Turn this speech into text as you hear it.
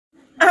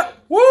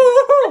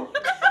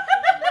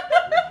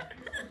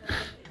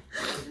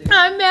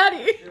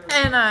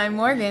And I'm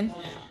Morgan.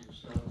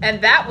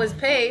 And that was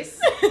Pace.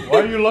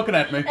 Why are you looking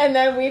at me? And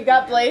then we've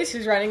got Blaze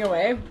who's running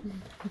away.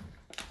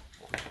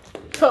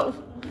 Oh.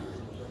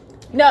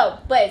 No,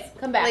 Blaze,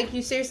 come back. Like,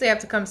 you seriously have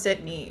to come sit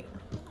and eat.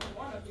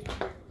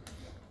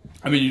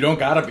 I mean, you don't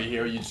gotta be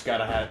here. You just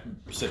gotta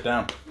sit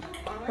down.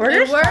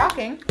 We're just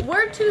talking.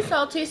 We're two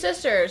salty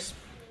sisters.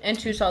 And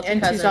two salty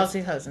And cousins. two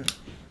salty cousins.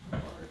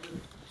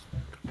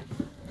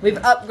 We've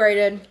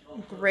upgraded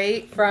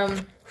Great.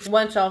 from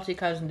one salty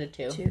cousin to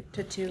two.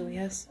 Two,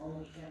 yes.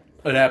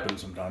 It happens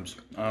sometimes.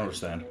 I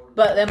understand.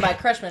 But then by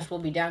Christmas, we'll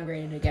be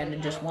downgraded again to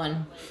just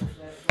one.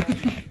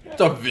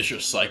 It's a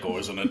vicious cycle,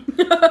 isn't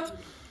it?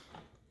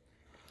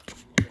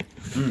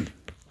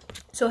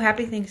 So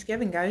happy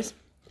Thanksgiving, guys.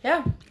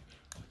 Yeah.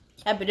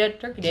 Happy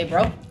Turkey Day,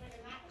 bro.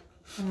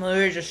 I'm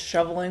literally just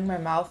shoveling my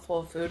mouth full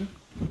of food.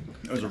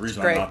 There's a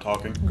reason Great. I'm not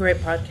talking. Great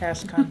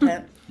podcast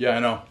content. Yeah, I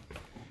know.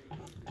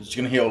 Just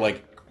gonna hear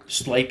like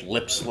slight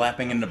lip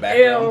slapping in the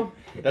background.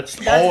 That's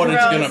all what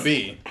it's gross. gonna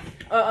be.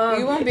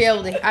 You won't be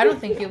able to. I don't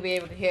think you'll be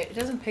able to hear. It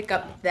doesn't pick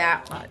up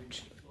that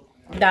much.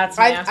 That's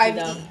nasty, I've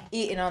though.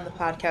 eaten on the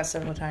podcast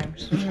several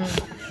times.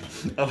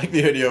 I like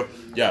the idea of,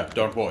 yeah,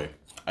 don't worry.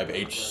 I've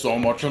ate so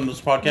much on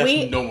this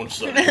podcast, no one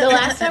said it. The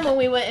last time when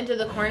we went into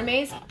the corn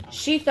maze,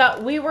 she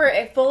thought we were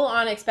full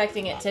on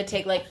expecting it to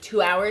take like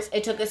 2 hours.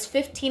 It took us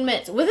 15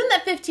 minutes. Within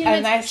that 15 minutes,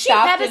 And I she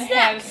had stopped a and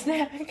snack. had a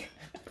snack.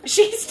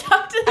 She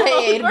stopped in the I middle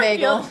ate of a our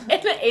bagel.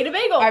 field and ate a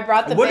bagel. I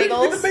brought the What did you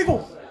bagels. get a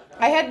bagel?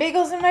 I had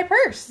bagels in my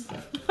purse.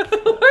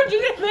 Where'd you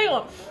get a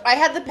bagel? I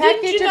had the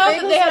package Didn't you of know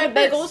bagels that they had a in my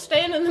bagel purse.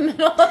 stand in the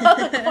middle of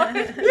the corn?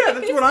 Yeah,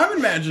 that's what I'm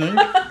imagining.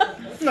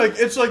 Like,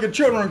 it's like a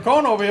children's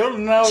corn over here,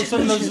 and now all of a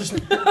sudden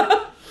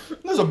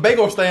there's a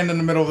bagel stand in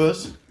the middle of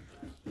this.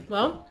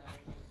 Well,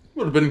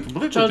 Would have been a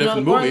completely children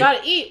different corn movie.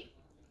 gotta eat.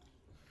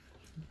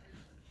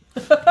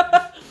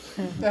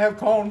 They have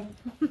corn.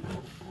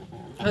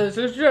 This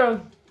is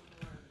true.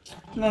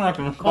 They're not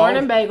gonna Corn starve.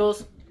 and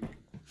bagels.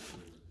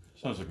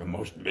 Sounds like the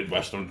most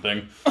Midwestern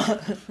thing.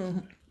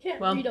 Can't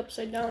Well. read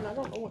upside down. I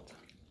don't know what.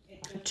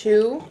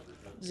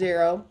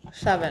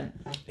 207.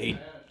 8,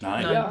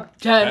 9, Yeah.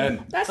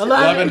 10, That's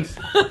 11.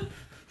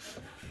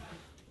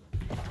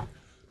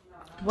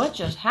 What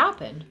just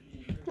happened?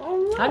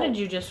 Oh, no. How did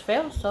you just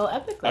fail so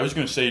epically? I was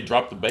gonna say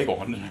drop the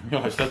bagel, and then I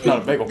realized that's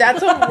not a bagel.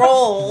 That's a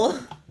roll.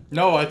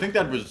 No, I think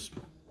that was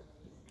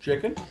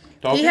chicken.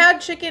 Talking? He had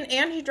chicken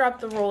and he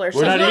dropped the roller.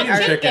 We're not something.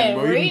 eating chicken.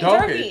 We're eating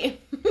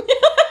turkey.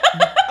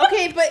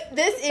 Okay, but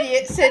this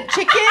idiot said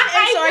chicken,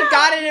 and so I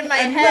got it in my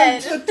And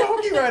head. then the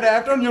turkey right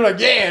after, and you're like,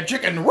 yeah,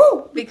 chicken,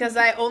 woo! Because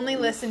I only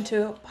listened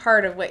to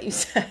part of what you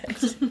said.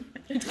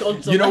 It's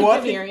called You know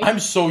what? selective hearing. I'm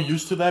so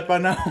used to that by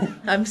now.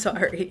 I'm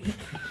sorry.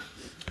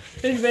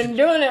 He's been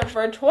doing it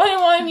for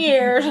 21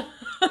 years.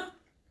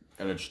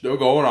 And it's still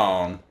going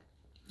on.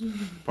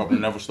 Probably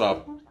never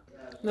stop.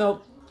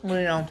 Nope.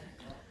 Well, no.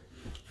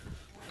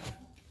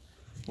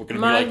 We're gonna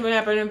Mine's be been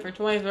like, happening for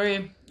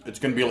 23. it's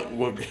gonna be like,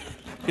 we'll be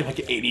like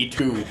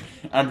 82.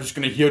 I'm just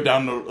gonna hear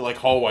down the like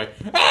hallway.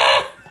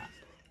 Ah!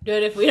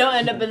 Dude, if we don't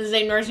end up in the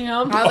same nursing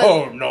home,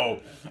 Oh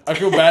no! I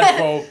feel bad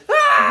for.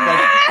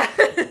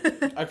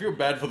 Like, I feel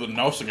bad for the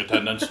nursing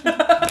attendants.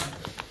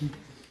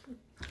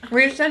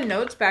 We just send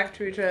notes back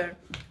to each other.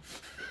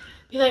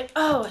 be like,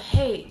 oh,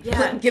 hey,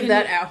 yeah. Give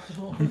that out.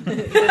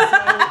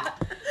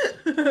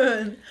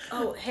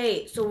 Oh,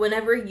 hey, so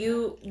whenever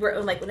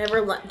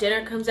whenever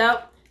dinner comes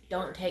out,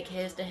 don't take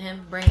his to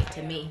him, bring it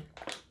to me.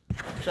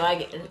 So I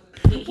get,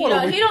 he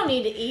don't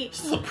need to eat.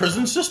 This is a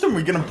prison system?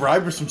 We gonna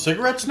bribe with some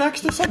cigarettes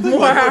next or something?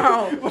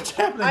 Wow. Like, what's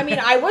happening? I mean,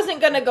 I wasn't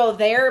going to go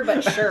there,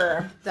 but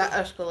sure. That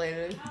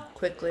escalated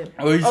quickly.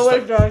 Oh, he's just Oh,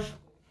 like, it does.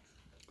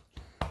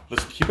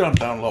 let's keep it on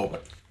down low,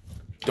 but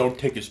don't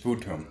take his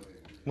food to him.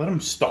 Let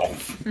him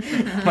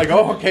starve. Like,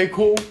 oh, okay,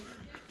 cool.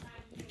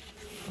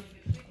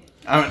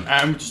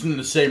 I'm just in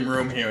the same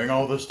room hearing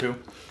all this too.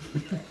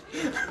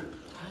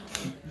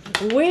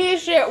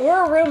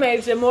 We're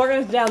roommates and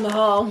Morgan's down the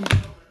hall.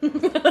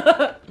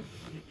 Do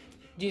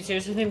you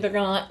seriously think they're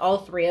going to let all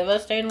three of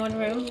us stay in one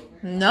room?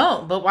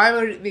 No, but why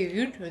would it be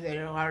you two that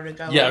are allowed to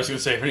go? Yeah, I was gonna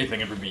say, if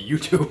anything, it would be you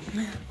two.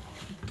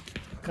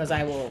 Because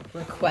I will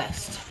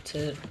request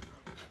to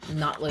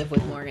not live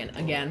with Morgan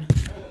again.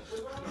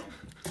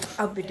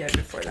 I'll be dead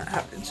before that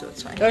happens, so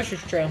it's fine. That's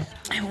just true.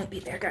 I won't be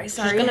there, guys. She's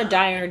Sorry. gonna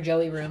die in her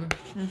Joey room.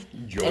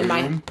 Your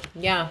room?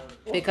 Yeah,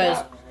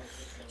 because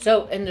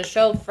so in the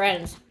show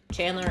Friends,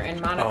 Chandler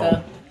and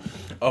Monica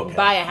Okay.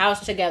 buy a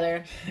house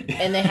together,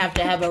 and they have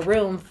to have a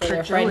room for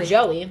their friend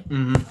Joey.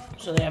 Joey.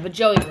 So they have a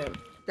Joey room.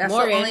 That's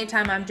Morgan, the only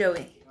time I'm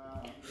Joey.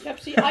 Yep,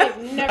 see,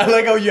 I've never. I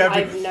like how you have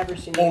I've to never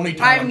seen only it.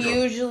 time I'm Joe.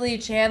 usually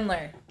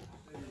Chandler.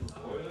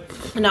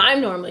 No,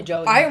 I'm normally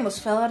Joey. I almost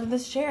fell out of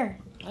this chair.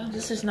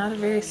 This is not a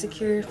very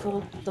secure,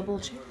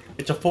 foldable chair.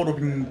 It's a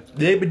folding.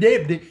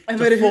 It's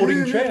a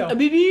folding chair.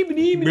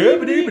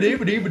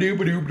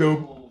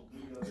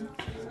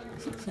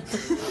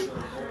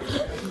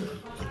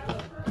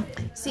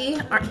 See,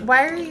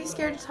 why are you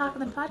scared to talk on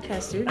the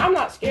podcast, dude? I'm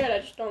not scared. I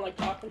just don't like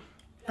talking.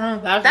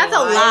 That's a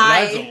lie.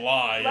 lie. That's a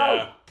lie.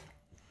 Yeah.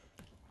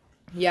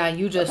 Yeah,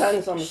 you just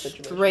Depends on the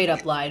situation. straight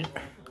up lied.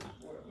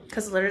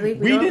 Because literally,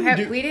 We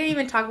didn't we didn't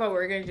even talk about what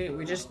we were going to do.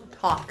 We just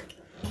talk.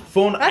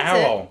 For an That's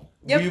hour,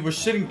 Yep. we were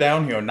sitting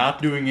down here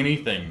not doing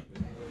anything,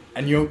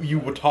 and you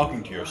were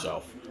talking to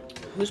yourself.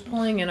 Who's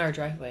pulling in our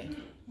driveway?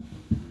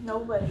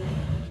 Nobody.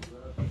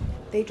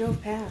 They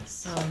drove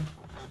past.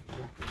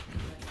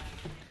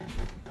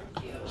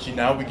 See,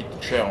 now we get to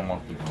chill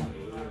on people.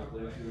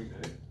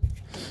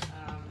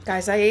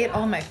 Guys, I ate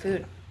all my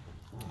food.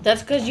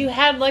 That's because you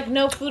had like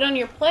no food on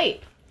your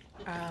plate.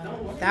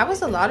 That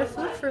was a lot of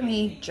food for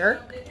me,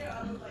 jerk.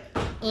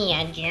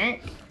 Yeah, jerk.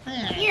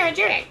 You're a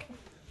jerk.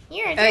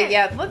 You're a jerk.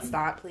 Yeah, let's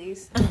not,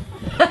 please.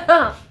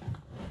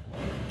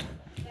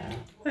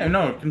 Hey,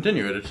 no,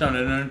 continue it. It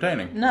sounded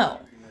entertaining. No.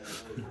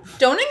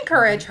 Don't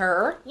encourage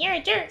her. You're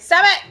a jerk.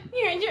 Stop it.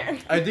 You're a jerk.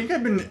 I think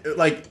I've been,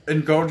 like,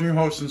 encouraging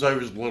her since I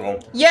was little.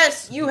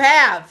 Yes, you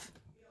have.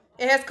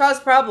 It has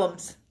caused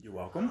problems. You're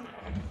welcome.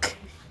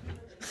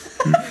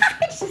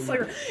 Just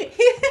like...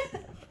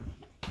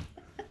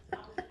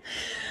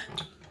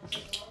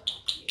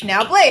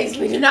 Now, Blaze,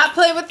 we do not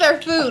play with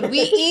our food.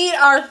 We eat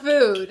our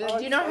food.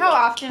 Do you know how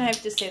often I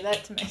have to say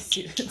that to my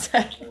students?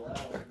 I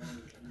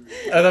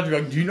thought you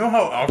were like, do you know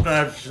how often I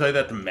have to say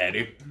that to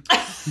Maddie?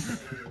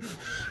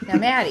 Now,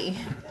 Maddie.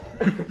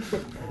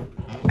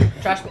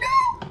 Trust me.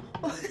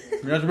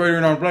 That's why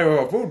you're not playing with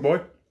our food, boy.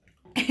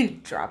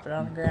 Drop it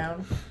on the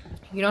ground.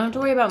 You don't have to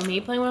worry about me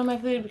playing with my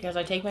food because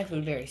I take my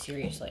food very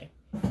seriously.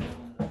 And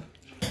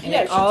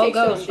Yeah, it she all takes it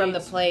on goes from the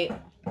dates. plate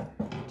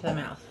to the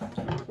mouth.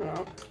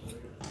 No.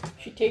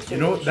 She takes her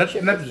You know, that's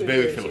relationship with food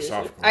very seriously.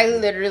 philosophical. I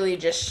literally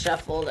just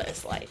shuffled a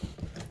slide.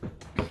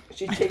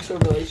 She takes her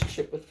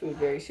relationship with food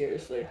very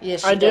seriously.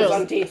 Yes, I she do. Goes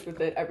on dates with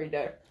it every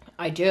day.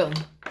 I do.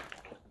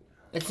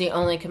 It's the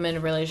only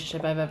committed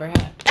relationship I've ever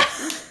had.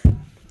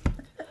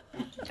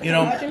 You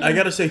know, I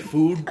gotta say,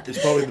 food is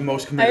probably the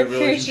most I committed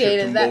relationship to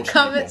appreciated that most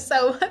comment people.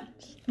 so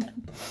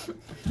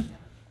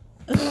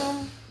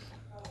much.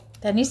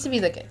 That needs to be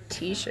like a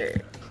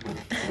t-shirt.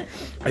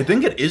 I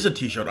think it is a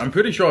t-shirt. I'm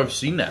pretty sure I've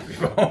seen that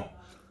before.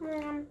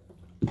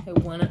 I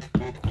want it.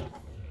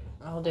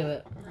 I'll do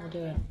it. I'll do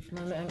it.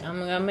 I'm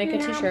gonna make a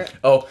t-shirt.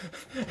 Oh.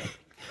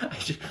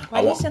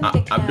 Why do you sound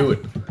like a I'll do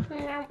it.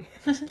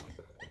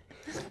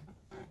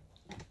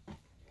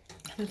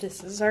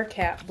 This is our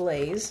cat,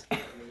 Blaze.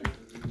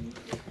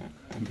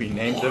 We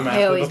named him I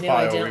after always the knew I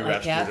fire we didn't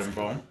like rescued cats. him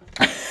from.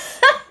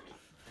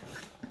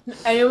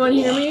 Anyone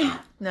hear me?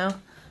 No.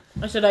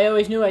 I said I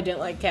always knew I didn't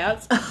like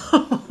cats.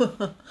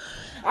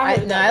 I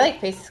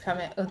like Pace's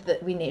comment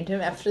that we named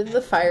him after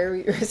the fire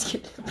we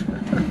rescued him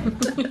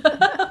from.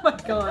 Oh my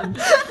god.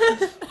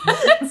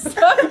 It's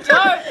so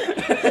dark.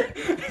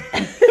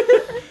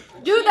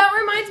 Dude, that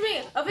reminds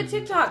me of a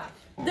TikTok.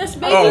 This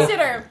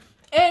babysitter.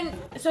 And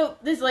so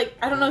this like,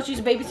 I don't know if she's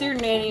a babysitter,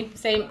 nanny,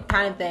 same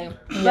kind of thing.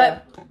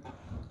 But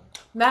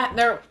that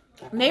their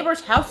neighbor's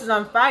house is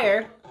on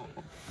fire.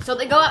 So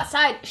they go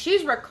outside.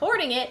 She's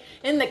recording it,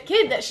 and the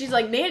kid that she's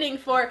like nannying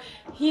for,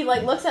 he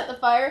like looks at the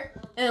fire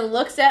and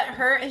looks at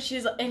her, and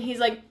he's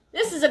like,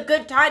 "This is a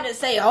good time to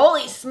say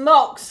holy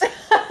smokes."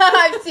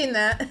 I've seen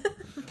that.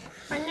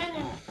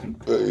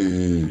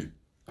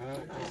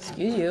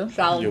 Excuse you.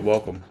 Solid. You're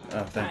welcome.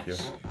 Oh, thank you.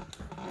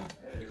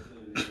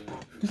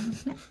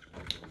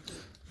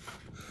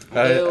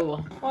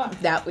 Ew.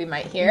 That we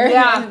might hear.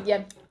 Yeah.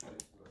 Yeah.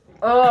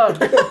 Oh.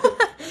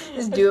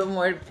 Just do it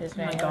more to piss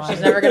me Oh my off. God.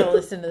 She's never going to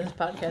listen to this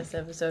podcast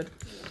episode.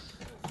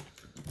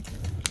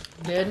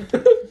 Dude.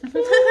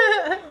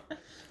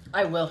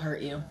 I will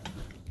hurt you.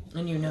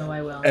 And you know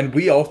I will. And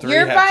we all 3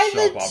 You're have by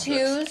sharp the objects.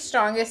 2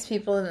 strongest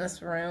people in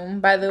this room,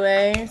 by the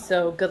way.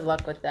 So good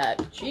luck with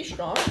that. She's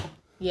strong.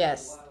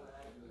 Yes.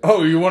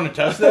 Oh, you want to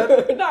test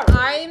that? Not really.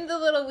 I'm the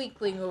little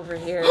weakling over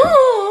here.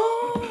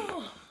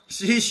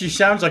 See, she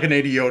sounds like an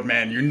 80-year-old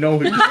man. You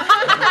know it.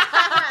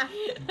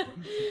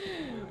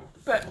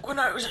 Back when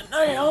I was a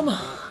Nam.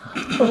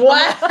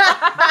 Wow.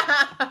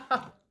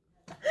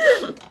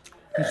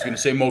 I was going to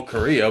say more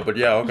Korea, but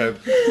yeah, okay.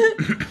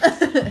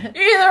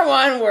 Either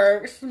one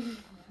works.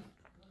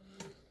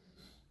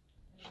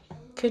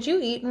 Could you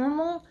eat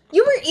normal?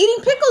 You were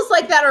eating pickles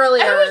like that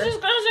earlier. I was just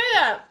gonna say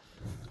that.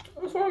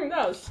 What's wrong with that?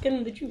 I was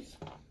skinning the juice.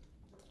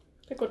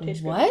 Pickle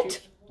tastes good.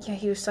 What? Yeah,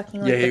 he was sucking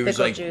like Yeah, the he was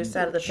pickle like juice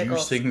out of the pickle.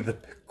 juicing the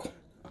pickle.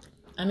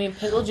 I mean,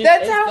 pickle juice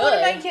That's is how good.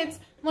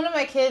 one of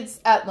my kids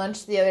at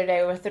lunch the other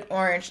day with an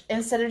orange,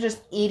 instead of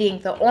just eating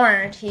the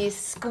orange, he's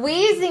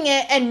squeezing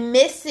it and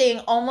missing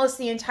almost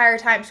the entire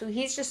time. So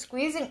he's just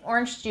squeezing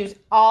orange juice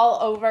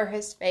all over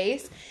his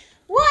face.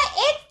 What?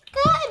 It's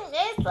good.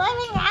 It's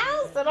living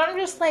house. And I'm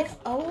just like,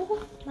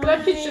 oh my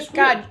That kid's just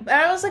God. And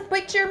I was like,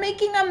 but you're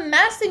making a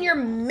mess and you're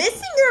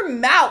missing your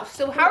mouth.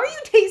 So how are you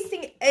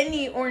tasting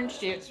any orange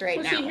juice right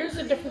Well, now? see, here's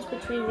the difference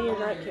between me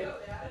and that kid.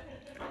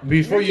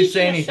 Before You're you say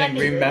teaching a anything, second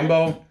grader.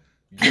 remember,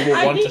 you were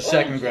I once a hate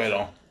second oranges.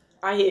 grader.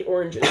 I hate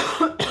oranges.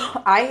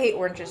 I hate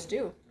oranges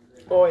too.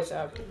 Always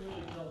have.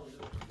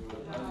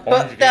 But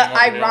Orange the gang over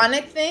there.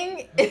 ironic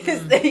thing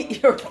is that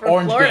you're from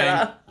Orange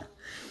Florida.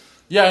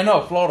 Yeah, I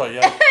know, Florida,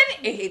 yeah.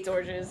 And it hates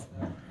oranges.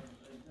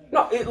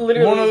 No, it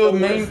literally. One of is the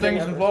worst main thing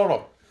things in ever.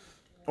 Florida.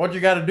 What you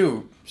got to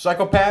do?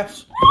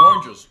 Psychopaths and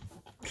oranges.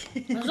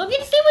 I was looking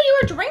to see what you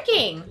were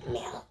drinking.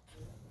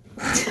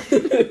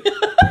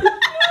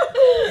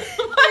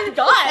 Oh my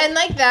god. And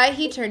like that,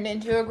 he turned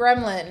into a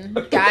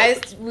gremlin.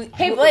 Guys,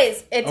 Hey,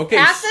 Blaze. it's Okay,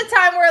 past the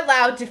time we're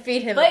allowed to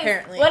feed him, Blaze,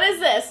 apparently. what is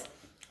this?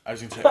 I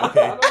was gonna say, I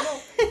okay,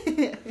 don't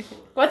know.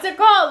 What's it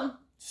called?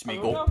 I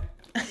don't Smeagol.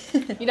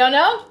 know. You don't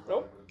know?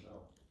 Nope.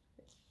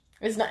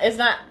 It's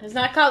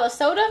not called a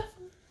soda?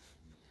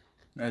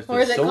 That's Or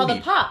is it called a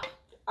sody. pop?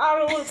 I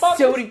don't know what the fuck.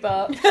 Sody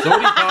pop.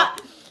 Sody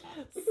pop.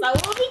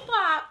 Sody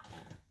pop.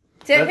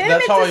 To That- him,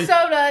 that's it's how a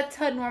soda.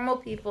 To normal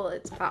people,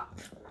 it's pop.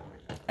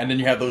 And then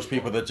you have those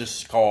people that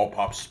just call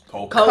pops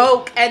Coke.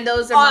 Coke, and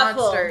those are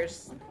Awful.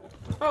 monsters.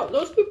 Oh,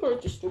 those people are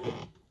just stupid.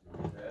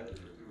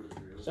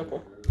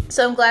 Simple.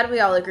 So I'm glad we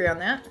all agree on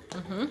that.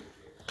 Mm-hmm.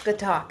 Good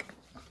talk.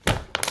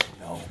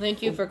 No.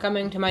 Thank you for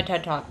coming to my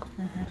TED Talk.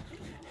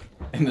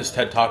 In this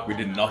TED Talk, we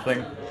did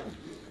nothing.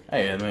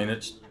 Hey, I mean,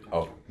 it's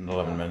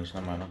 11 minutes.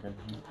 Never mind. Okay.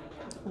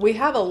 We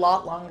have a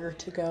lot longer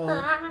to go.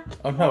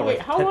 Oh no, Oh, wait,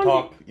 like how TED long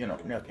Talk. You know,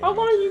 okay. How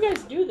long do you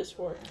guys do this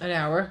for? An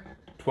hour.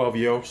 12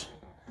 years.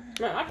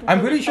 Man, I can I'm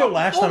do pretty this sure all-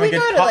 last Well, time we I go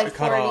get to like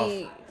cut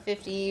 40, off.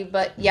 50,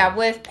 but yeah,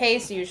 with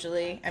pace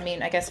usually. I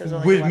mean, I guess it was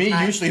only With one me,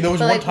 time. usually there was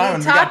But, one like, time we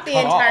and we got talked the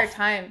cut entire off.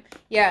 time.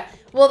 Yeah.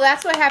 Well,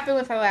 that's what happened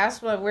with our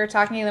last one. We were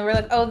talking and then we are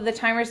like, oh, the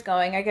timer's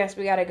going. I guess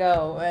we gotta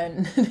go,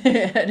 and I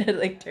had to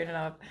like turn it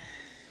off.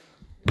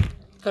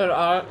 So it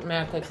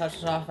automatically cuts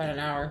us off at an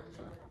hour.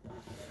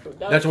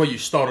 That's why you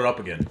start it up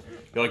again.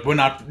 You're like, we're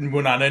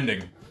not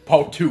ending.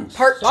 Part 2.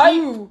 Part Psych.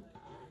 2.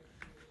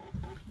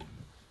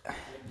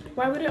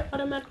 Why would it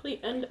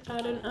automatically end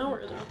at an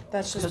hour though?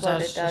 That's just Because what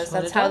that's it does. just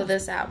what That's it how does.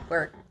 this app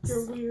works.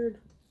 You're weird.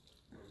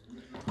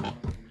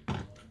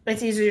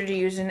 It's easier to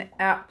use an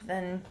app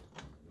than,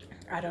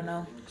 I don't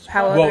know,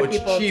 how Well, other it's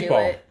people do cheaper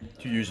it.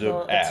 to use the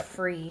Well, app. it's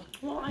free.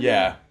 Well, I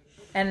Yeah.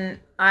 And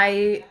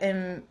I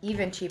am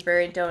even cheaper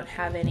and don't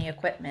have any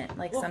equipment.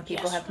 Like Well, some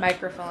people yes. have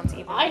microphones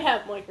even. I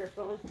have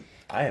microphone.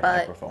 I have But-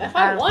 microphone. If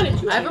I Um, wanted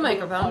to, I have a could do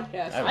microphone.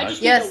 podcast. I have I a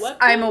just Yes, need a webcam.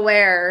 I'm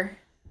aware.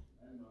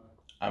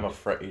 I'm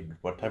afraid.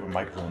 What type of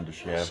microphone does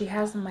she have? She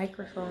has a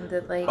microphone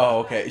that like Oh,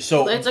 okay.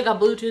 So It's like a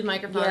Bluetooth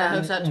microphone Yeah. that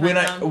hooks up to when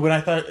my I phone. when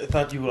I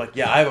thought you were like,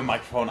 yeah, I have a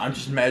microphone. I'm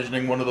just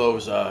imagining one of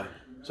those.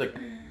 It's like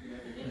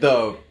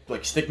the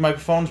stick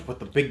microphones with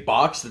the big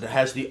box that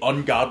has the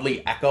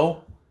ungodly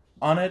echo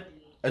on it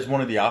as one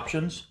of the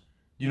options.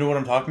 You know what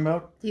I'm talking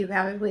about? do you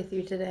have it with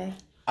you today?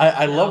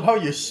 I love how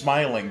you're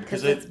smiling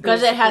because it's it.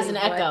 'Cause it has an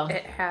basically echo. what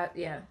It has,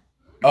 yeah.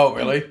 Oh,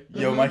 really?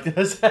 Yo, Mike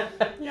does.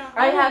 Yeah,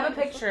 I have a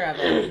picture of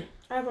it.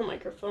 I have a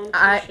microphone.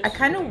 I It's just-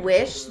 kind of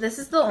wish this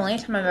is the only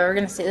time I'm ever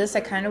gonna say this.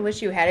 I kind of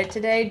wish you had it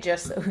today,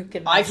 just so we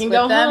could. I mess can with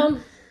go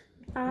them.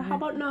 home. How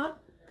about not?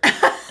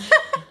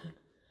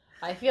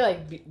 I feel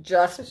like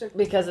just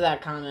because of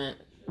that comment,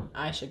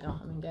 I should go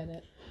home and get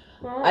it.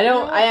 Well, I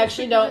don't. you know, I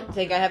actually don't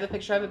think I have a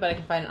picture of it, but I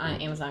can find it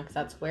on Amazon because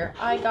that's where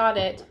I got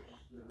it.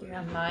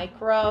 Yeah.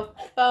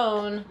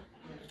 Microphone.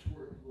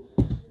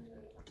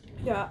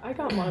 Yeah, I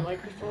got my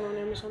microphone on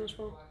Amazon as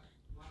well.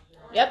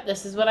 Yep,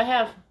 this is what I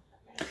have.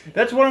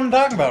 That's what I'm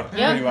talking about.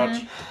 Yeah. Pretty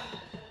much.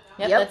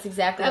 Yep, Yep. that's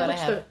exactly That what I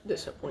looks have.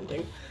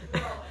 disappointing.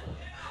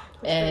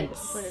 And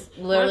it's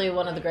literally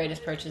one of the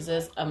greatest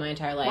purchases of my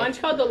entire life. Mine's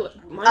called the.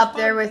 Mine's Up called,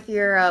 there with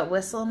your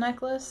whistle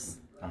necklace.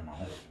 I don't know.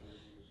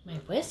 My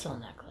whistle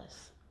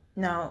necklace.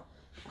 No,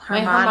 My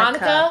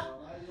harmonica.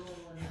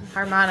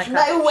 Harmonica.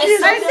 My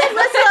whistle I said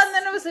whistle, and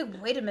then I was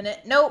like, wait a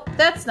minute. Nope,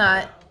 that's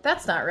not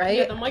right.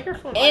 Yeah, the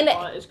microphone And- I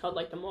bought is called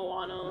like the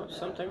Moana or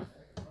something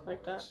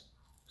like that.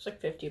 It's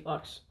like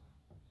 $50.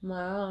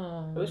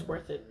 Wow. It was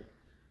worth it.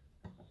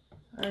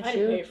 Aren't I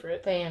didn't pay you for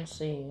it.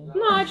 fancy?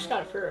 No, I just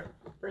got it for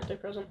a birthday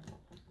present.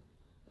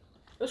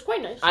 It was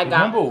quite nice. I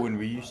got Remember when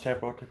we used to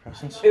have birthday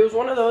presents? It was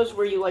one of those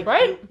where you like.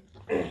 Right?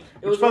 It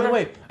Which, was by one the of-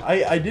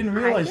 way, I didn't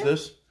realize did?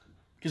 this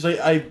because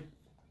I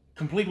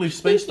completely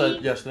spaced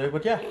that yesterday.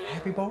 But yeah,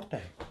 happy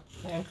birthday.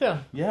 Thank you.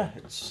 Yeah,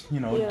 it's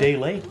Yeah. day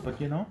late, but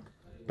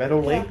better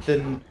late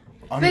than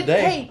on the But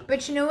day. hey,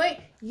 but you know what?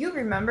 You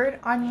remembered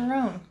on your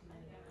own.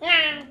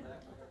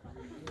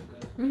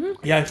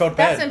 Yeah, I felt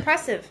That's bad.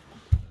 impressive.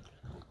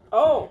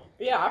 Oh,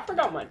 yeah, I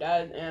forgot my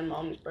dad and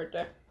mom's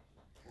birthday.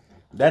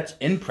 That's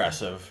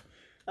impressive.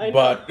 I know.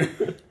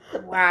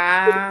 But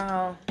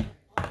Wow.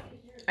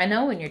 I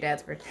know when your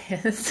dad's birthday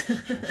is.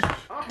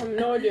 I have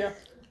no idea.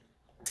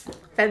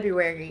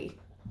 February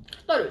I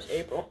thought it was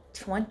April.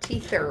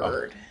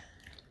 23rd.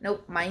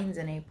 Nope, mine's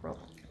in April.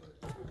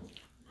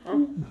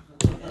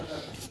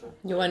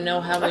 You want to know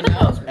how we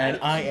know? and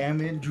I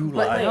am in But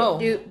July. No.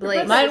 dude,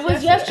 Blake, Mine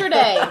was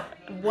yesterday.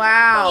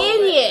 wow.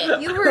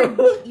 Idiot.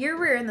 You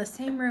were in the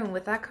same room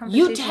with that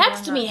conversation. You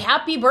text going me on.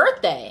 happy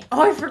birthday.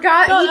 Oh, I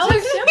forgot. No, He that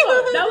was texted Simba.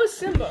 me. That was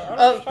Simba. I don't know what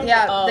Oh you're talking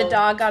yeah, about. Oh. the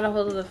dog got a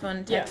hold of the phone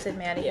and Yeah. texted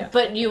Maddie. Yeah.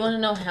 But you want to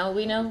know how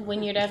we know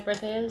when your dad's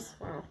birthday is?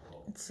 Wow,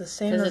 It's the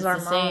same Because as it's our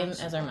the same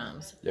mom's. as our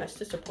mom's. that's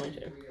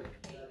disappointing.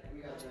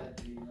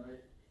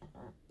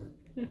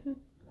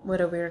 What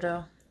a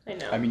weirdo. I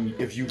know. I mean,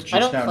 if you I just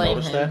don't now claim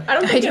noticed him. that,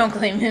 I don't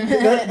claim him.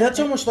 that's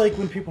almost like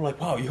when people are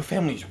like, "Wow, your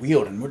family's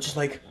weird," and we're just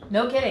like,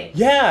 No kidding.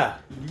 "Yeah,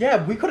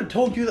 we could have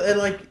told you that."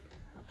 Like,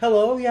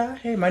 hello, yeah,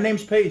 hey, my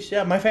name's Pace.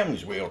 Yeah, my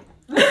family's weird.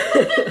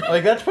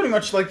 Like that's pretty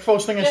much like the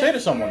first thing I say to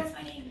someone.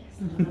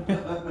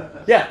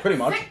 Yeah, pretty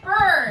much. Sick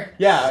burn.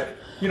 Yeah,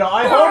 you know,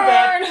 I hold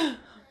back.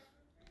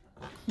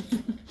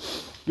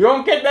 You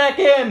don't get back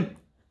in.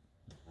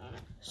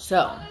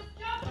 So.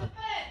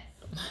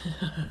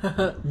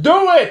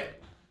 Do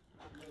it.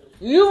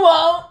 You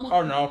won't.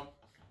 Oh no.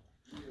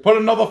 Put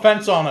another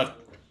fence on it.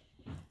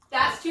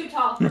 That's too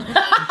tall.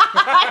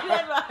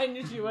 I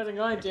knew she wasn't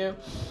going to.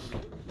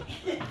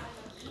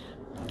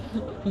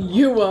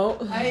 You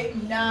won't.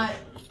 I'm not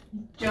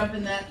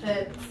jumping that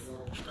fence.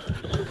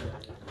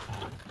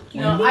 You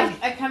know,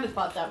 I kind of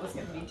thought that was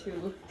going to be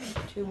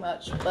too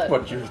much, but...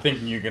 What, you're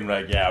thinking you can,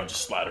 like, yeah, I'll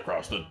just slide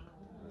across it.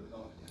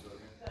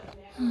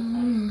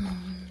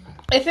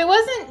 If it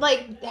wasn't,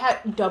 like,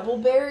 double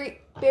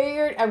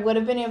barriered, I would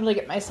have been able to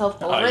get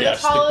myself over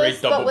yes, the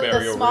tallest, the great but with double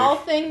the small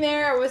barrier thing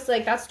there, I was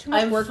like, that's too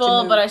much I'm work full,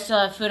 to move. but I still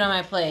have food on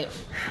my plate.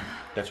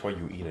 That's why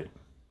you eat it.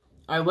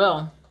 I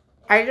will.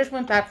 I just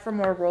went back for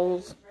more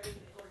rolls.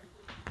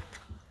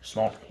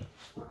 Small.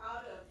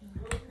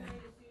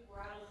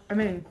 I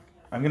mean,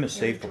 I'm gonna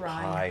save the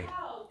dry. pie.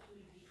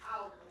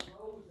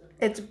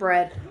 it's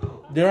bread.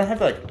 They don't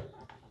have, like...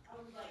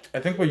 I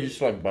think we're used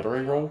to, like,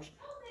 buttery rolls.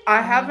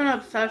 I have an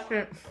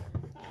obsession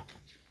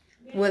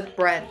with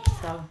bread,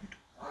 so...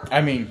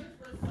 I mean...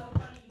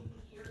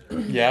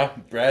 Yeah,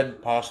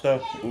 bread,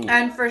 pasta. Ooh.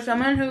 And for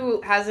someone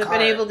who hasn't been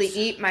Carbs. able to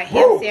eat my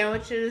ham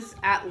sandwiches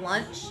at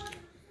lunch,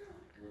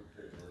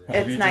 Have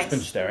it's you nice. just been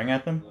staring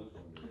at them?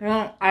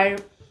 well,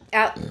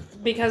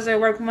 because I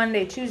work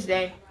Monday,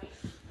 Tuesday,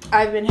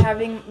 I've been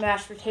having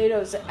mashed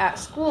potatoes at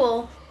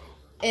school,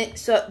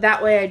 so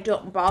that way I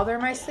don't bother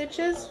my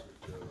stitches,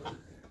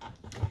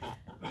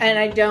 and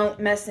I don't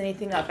mess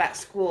anything up at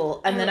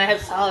school, and then I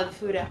have solid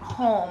food at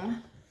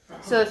home.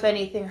 So if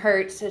anything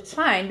hurts, it's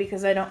fine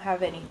because I don't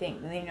have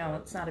anything. You know,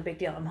 it's not a big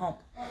deal. I'm home.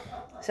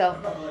 So,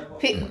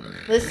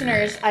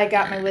 listeners, I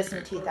got my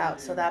wisdom teeth out,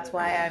 so that's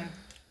why I'm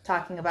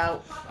talking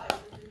about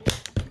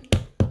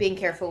being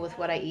careful with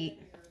what I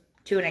eat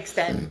to an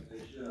extent.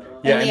 Yeah,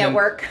 Only and at then-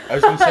 work. I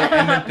was gonna say,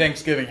 and then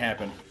Thanksgiving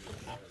happened.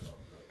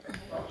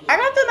 I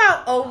got them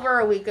out over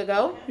a week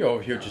ago. You're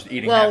over here just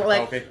eating Well, half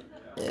like-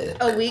 okay.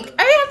 A week.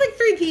 I had like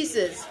 3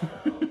 pieces.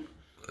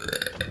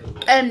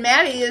 And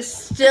Maddie is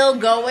still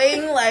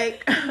going,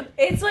 like...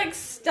 It's like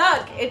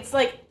stuck. It's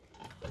like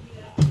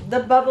the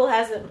bubble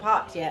hasn't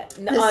popped yet.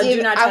 No, See,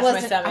 do not touch my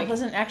stomach. I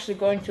wasn't actually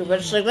going to, but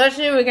it's like, let's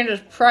see if we can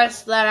just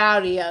press that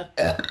out of you.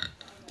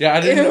 Yeah,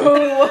 I didn't.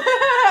 Ew.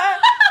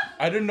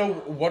 I didn't know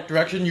what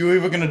direction you were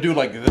either gonna do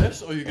like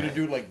this or you're gonna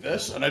do like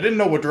this, and I didn't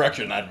know what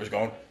direction I was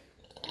going.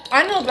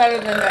 I know better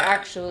than to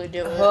actually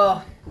do it.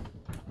 Oh,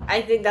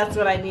 I think that's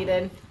what I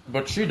needed.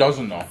 But she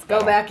doesn't know.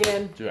 Go back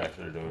in. To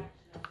actually do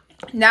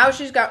it. Now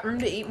she's got room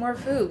to eat more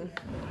food.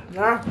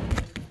 Nah.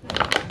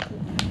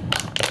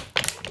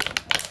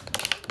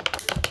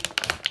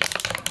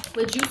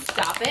 Would you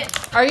stop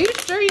it? Are you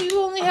sure you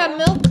only had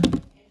milk?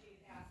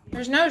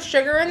 There's no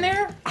sugar in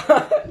there?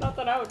 Not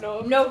that I would know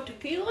of. No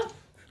tequila?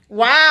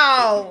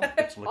 Wow.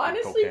 It's liquid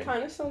Honestly, cocaine.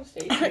 kind of sounds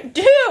tasty.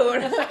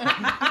 Dude.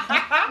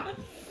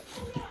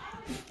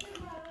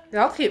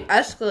 Y'all keep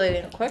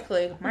escalating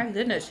quickly. My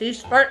goodness,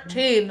 he's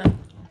 13.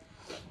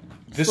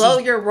 This Slow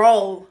is, your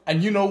roll.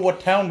 and you know what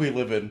town we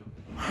live in.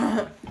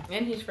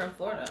 And he's from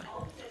Florida.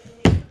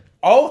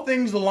 All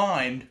things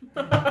aligned,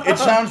 it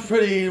sounds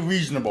pretty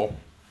reasonable.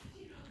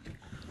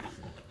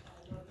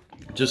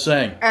 Just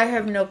saying. I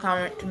have no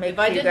comment to make. If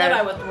I to you did that, guys.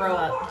 I would throw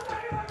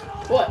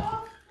up.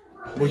 What?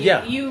 Well,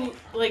 yeah. You,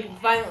 like,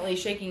 violently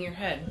shaking your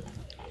head.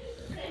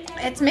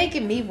 It's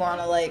making me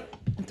want to, like,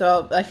 throw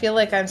up. I feel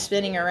like I'm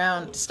spinning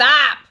around.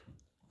 Stop!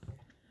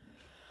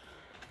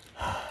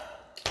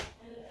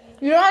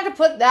 You don't have to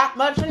put that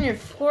much on your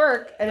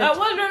fork. And That it's,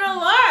 wasn't a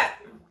lot!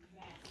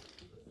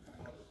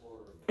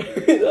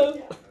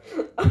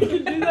 I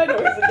can do that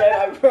noise again,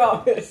 I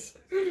promise.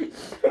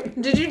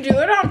 did you do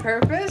it on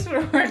purpose?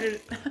 Or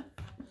did...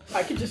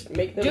 I could just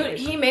make the Dude, noise.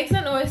 he makes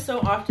that noise so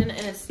often,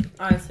 and it's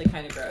honestly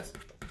kind of gross.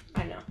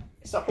 I know.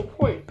 It's the whole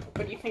point.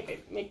 But do you think they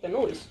make the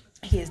noise?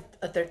 He is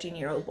a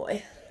 13-year-old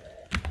boy.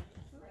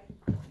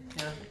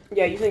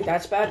 Yeah, you think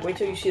that's bad? Wait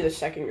till you see the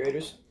second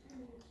graders.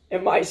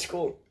 In my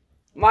school.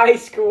 My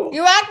school.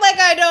 You act like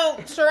I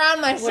don't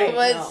surround myself Wait,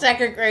 with no.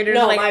 second graders.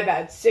 No, like... my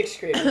bad. 6th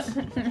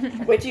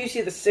graders. Wait till you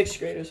see the 6th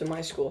graders in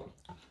my school.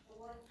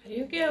 How do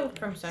you go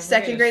from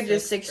Second grade to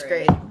 6th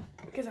grade.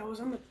 Because I was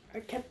on the... I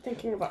kept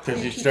thinking about...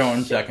 Because he's still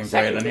in second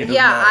grade and he doesn't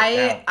Yeah,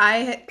 know it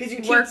I 'Cause you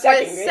teach work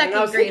second with grade, and I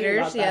second was thinking graders,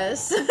 about that.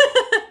 yes.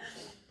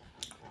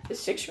 The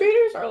 6th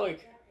graders are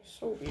like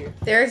so weird.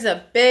 There's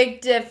a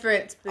big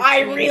difference between I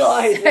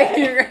realize that.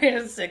 second grade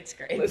and 6th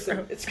grade.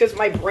 Listen, it's because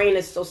my brain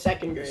is still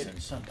second grade. Listen,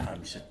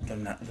 sometimes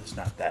there's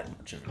not that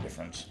much of a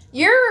difference.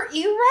 You're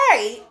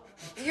right.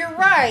 You're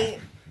right.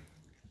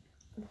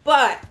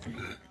 But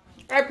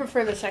I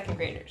prefer the second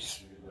graders.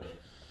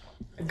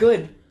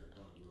 Good.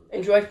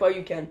 Enjoy it while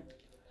you can.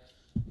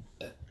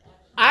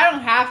 I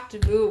don't have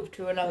to move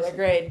to another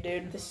grade,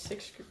 dude. The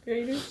 6th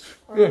graders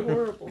are Yeah.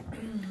 horrible.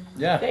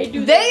 Yeah. They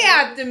do. They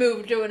have to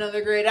move to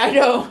another grade. I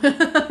know.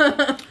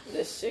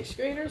 The 6th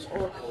graders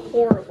are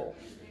horrible.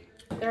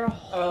 They're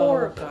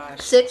horrible. gosh.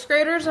 6th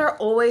graders are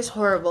always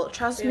horrible.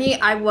 Trust me,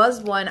 I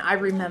was one. I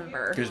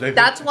remember. 'Cause they've-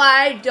 That's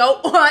why I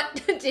don't want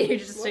to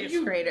teach What 6th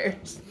you-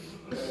 graders.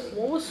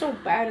 What was so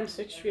bad in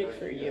 6th grade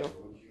for you?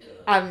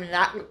 I'm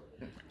not.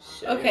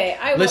 Okay,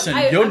 Listen,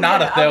 you're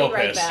not a I'll be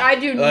right therapist. back. I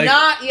do Like-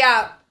 not.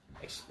 Yeah,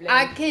 Explain.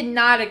 I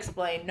cannot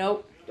explain.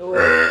 Nope. Do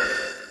it.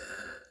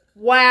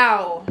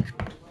 Wow.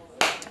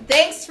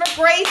 Thanks for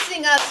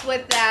gracing us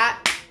with that.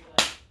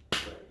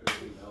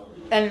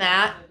 And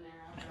that.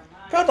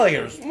 Felt like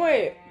it was.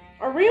 Wait,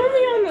 are we only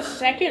on the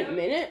 2nd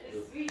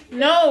minute?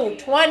 No,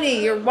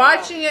 20. You're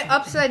watching it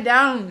upside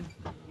down.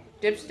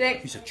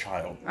 Dipstick. He's a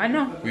child. I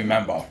know.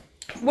 Remember,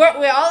 We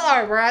all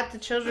are. We're at the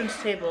children's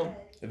table.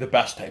 the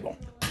best table.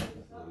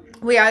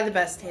 We are the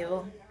best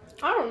table.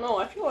 I don't know.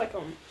 I feel like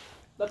I'm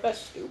the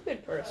best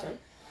stupid person.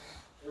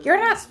 You're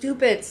not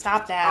stupid.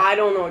 Stop that. I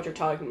don't know what you're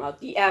talking about.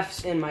 The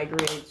F's in my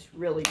grades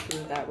really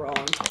prove that wrong.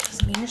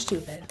 Doesn't mean you're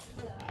stupid.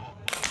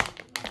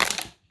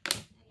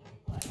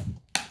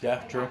 Yeah,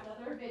 true.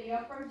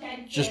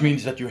 Just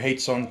means that you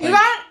hate some You things.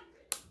 got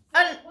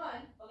an...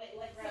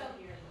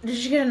 Did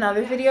you get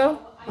another video?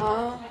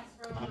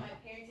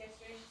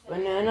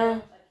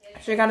 Banana.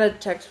 She got a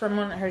text from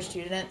one of her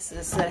students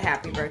that said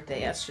happy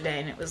birthday yesterday,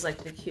 and it was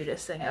like the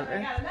cutest thing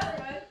ever.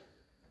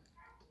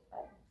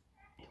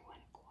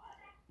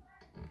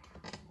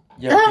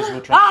 Yeah, because we're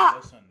trying to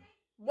listen.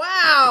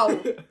 Wow!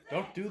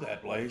 Don't do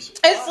that, Blaze.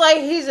 It's like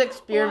he's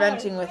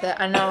experimenting with it.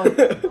 I know.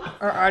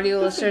 Our audio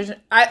listeners.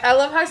 I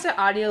love how I said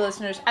audio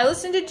listeners. I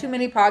listen to too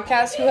many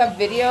podcasts who have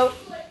video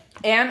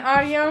and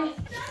audio, Yeah,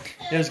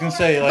 I was gonna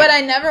say, like, but I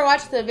never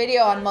watch the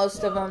video on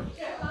most of them.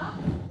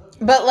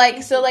 But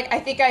like, so like, I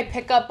think I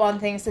pick up on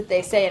things that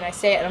they say, and I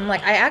say it, and I'm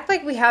like, I act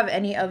like we have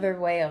any other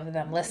way of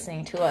them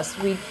listening to us.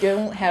 We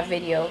don't have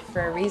video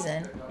for a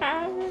reason.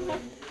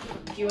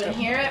 Do you want to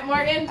hear it,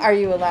 Morgan? Are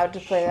you allowed to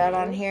play that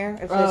on here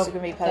if this is going to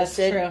be that's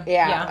posted? true.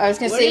 Yeah. Yeah. I was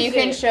going to What say is you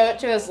can it? show it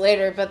to us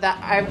later, but that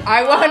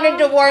I wanted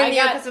to warn I you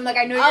got- because I'm like,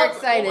 I know you're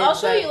excited. I'll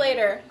show but- you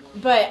later.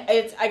 But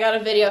I got a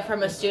video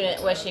from a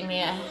student wishing me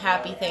a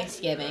happy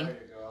Thanksgiving.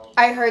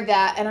 I heard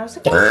that, and I was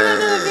like, what's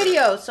another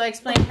video? So I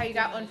explained how you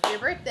got one for your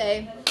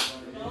birthday.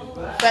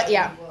 But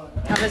yeah,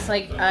 I was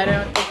like, I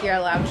don't think you're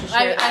allowed to share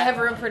I that. have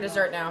room for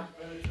dessert now.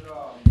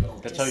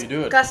 that's how you do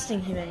it. Disgusting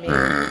human being.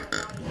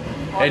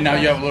 Hey, now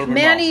you have a little bit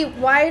Mandy,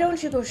 why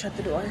don't you go shut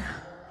the door?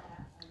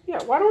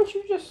 Yeah, why don't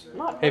you just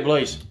not? more. Hey,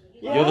 Blaze,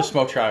 Yeah? you're the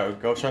smoke child.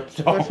 Go shut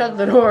the door. Go shut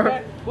the door.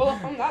 Okay, well,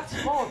 if I'm that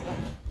small, then.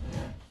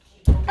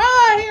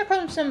 Ah, here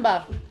comes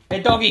Simba. Hey,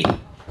 doggy.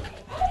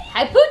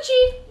 Hi,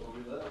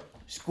 Poochie.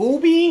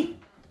 Scooby.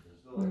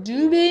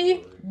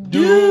 Doobie.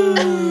 Dude.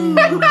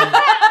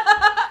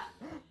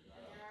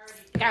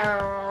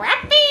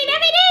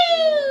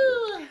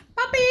 Scrappy-dabby-doo!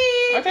 Puppy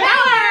Okay.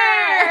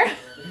 power!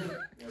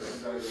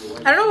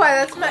 I don't know why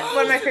that's one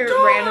of my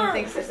favorite random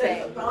things to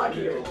say.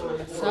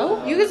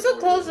 So? You can still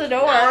close the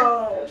door.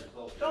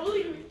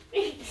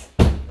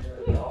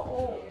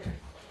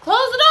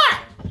 Close the door!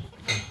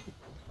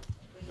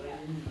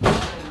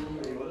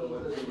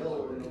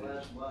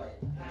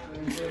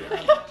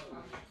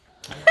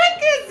 I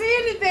can't see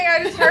anything.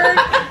 I just heard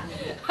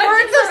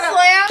words of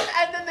slam,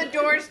 and then the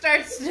door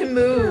starts to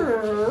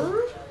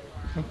move.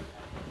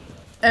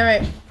 All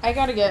right, I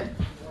gotta get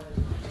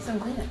some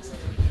Kleenex.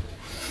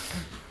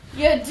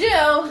 You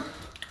do?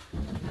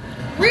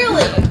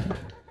 Really?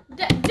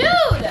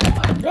 Dude!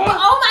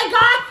 Oh my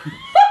god!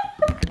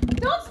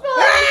 Don't spill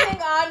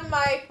anything on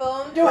my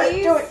phone, Do please.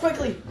 it, do it,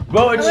 quickly.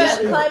 Well, it's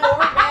just. Climb over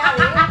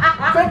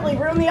Mandy. Quickly,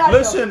 ruin the audio.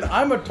 Listen,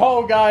 I'm a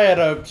tall guy at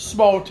a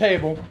small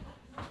table.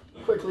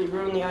 Quickly,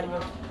 ruin the audio.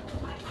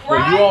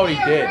 Well, you already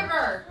did.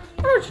 River.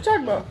 What you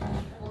talking about?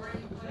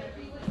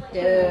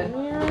 Dude,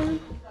 Man,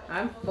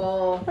 I'm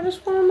full. I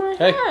just wanted my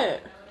Hey.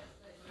 hat.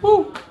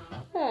 Woo.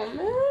 Oh, man,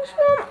 I just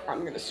want...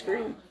 I'm gonna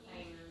scream.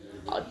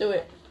 I'll do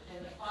it.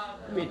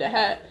 Give me the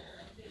hat.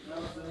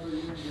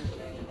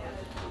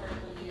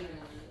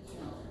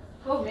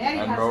 Oh, Mandy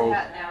I has know. a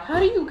hat now. How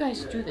do you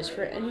guys do this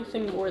for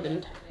anything more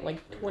than,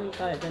 like,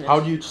 25 minutes? How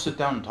do you sit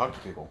down and talk to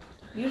people?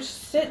 You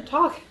just sit and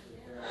talk.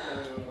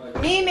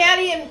 Me,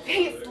 Maddie, and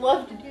Faith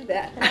love to do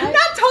that. I'm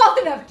not tall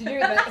enough to do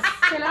this.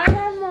 Can I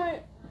have my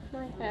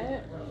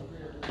hat?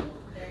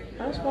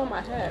 I just want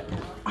my hat.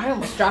 I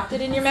almost dropped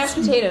it in your mashed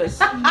potatoes.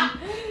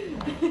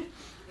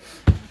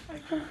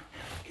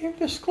 Came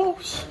this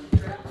close.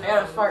 I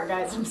gotta fart,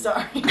 guys. I'm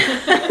sorry.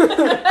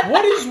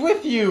 What is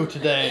with you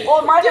today?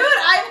 Oh, my Dude,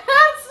 I've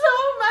had so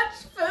much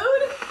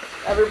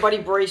food. Everybody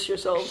brace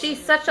yourselves. She's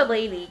such a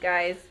lady,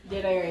 guys.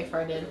 Dude, I already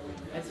farted.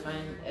 It's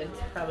fine. It's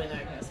probably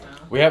not gonna smell.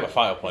 We have a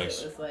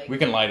fireplace. It's like- We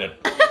can light it.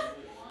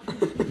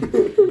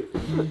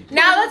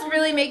 Now that's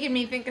really making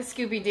me think of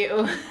Scooby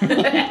Doo.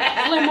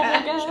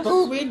 Flammable gas.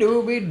 Scooby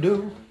Dooby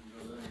Doo.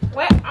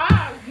 What?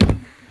 Ah!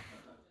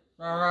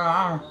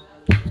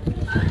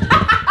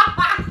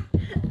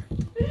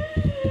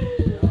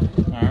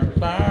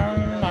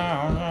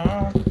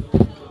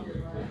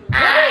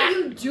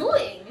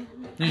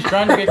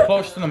 trying to get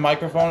close to the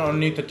microphone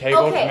underneath the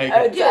table to make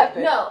it.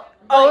 Dude, no.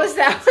 Oh, is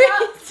that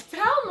what?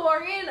 Tell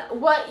Morgan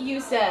what you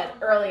said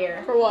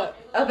earlier For what?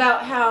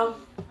 about how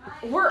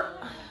we're.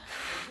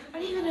 I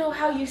don't even know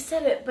how you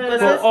said it, but Was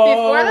this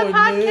before the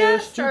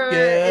podcast, or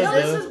is no,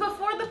 this this? was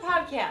before the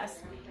podcast.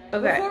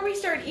 Okay. Before we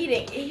started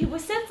eating, he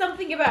was said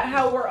something about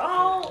how we're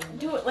all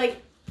doing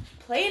like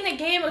playing a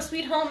game of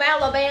Sweet Home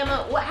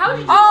Alabama. How did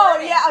you? Oh,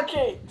 word it? yeah,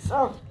 okay.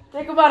 So,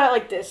 think about it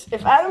like this.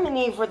 If Adam and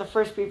Eve were the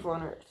first people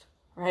on Earth,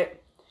 right?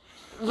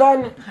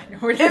 Then, I know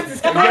where this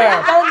is going.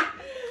 Yeah.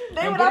 then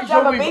they I'm would pretty have to sure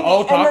have a we've baby, all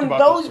and talked then about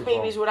those this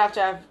before. babies would have to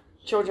have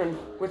children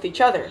with each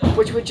other,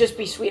 which would just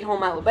be Sweet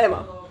Home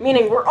Alabama.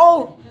 Meaning we're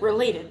all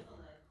related.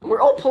 We're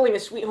all pulling a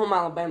Sweet Home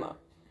Alabama.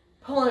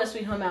 Pulling a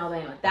Sweet Home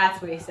Alabama.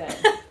 That's what he said.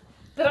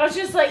 But I was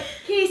just like,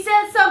 he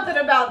said something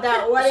about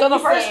that. What So did the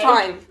he first say?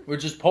 time, We're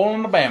just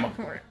pulling the Bama.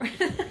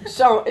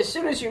 so as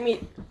soon as you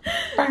meet,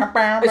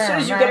 as soon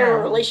as you get in a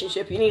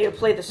relationship, you need to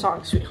play the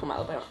song Sweet Home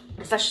Alabama.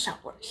 Because that's just how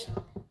it works.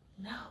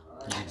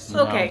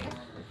 No. Okay.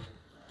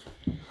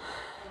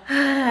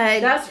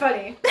 That's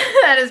funny.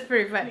 That is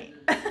pretty funny.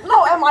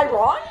 No, am I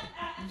wrong?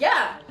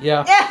 Yeah.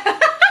 Yeah.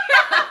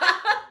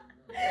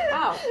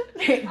 Wow. I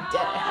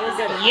don't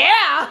get it.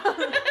 Yeah.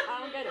 I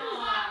don't get it.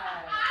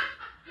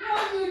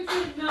 No, you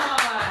did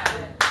not.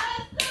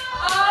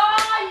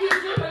 Oh, you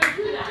didn't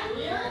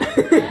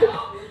do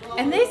that.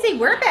 And they say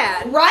we're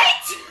bad.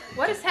 Right?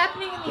 What is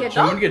happening in the adult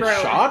Someone gets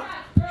room? shot?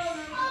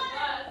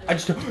 I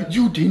just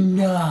you did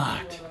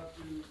not.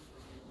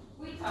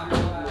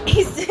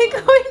 He's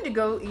going to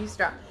go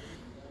eavesdrop.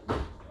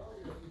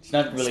 It's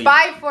not really.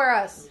 Spy for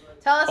us.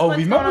 Tell us Oh, what's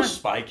going remember on.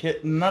 Spy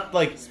Kitten? Not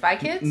like Spy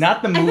Kids?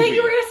 Not the movie. I think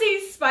you were gonna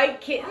say Spike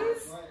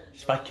Kittens.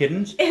 Spy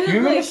Kittens. It You was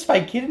remember like-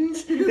 Spy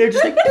Kittens? They're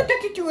just like do, do,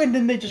 do, do, and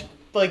then they just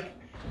like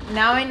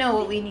Now I know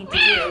what we need to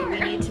do. We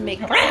need to make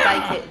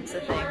Spy Kittens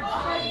a thing.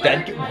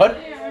 that. What?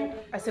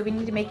 I said we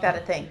need to make that a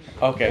thing.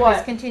 Okay. What?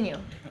 Let's continue.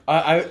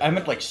 I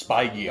meant like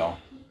Spy-Geo.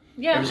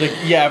 Yeah. It was like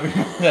yeah, I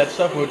remember that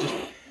stuff would just.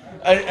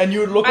 And you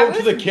would look over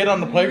to the kid on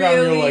the playground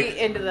and really you're like,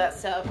 into that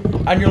stuff.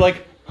 and you're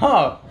like,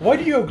 huh? Why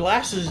do your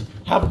glasses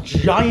have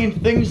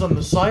giant things on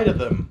the side of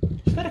them?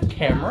 Is that a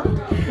camera?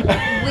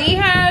 We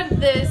had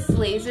this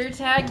laser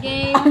tag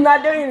game. I'm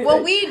not doing anything.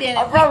 Well, we didn't.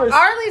 I promise.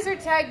 Our laser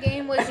tag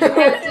game was you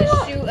had to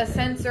shoot a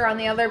sensor on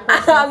the other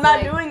person's I'm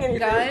not like, doing anything.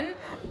 gun.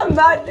 I'm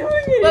not doing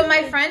it. But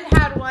my friend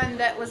had one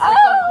that was like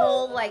a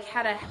whole, like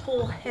had a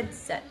whole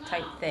headset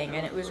type thing,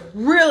 and it was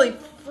really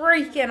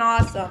freaking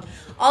awesome.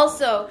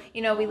 Also,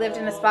 you know, we lived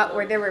in a spot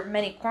where there were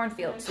many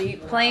cornfields, so you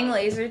playing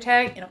laser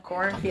tag in a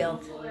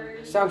cornfield.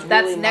 Sounds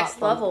That's really not next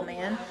fun. level,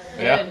 man.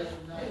 Yeah.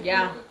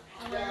 Yeah.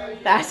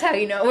 That's how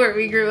you know where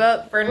we grew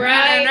up. For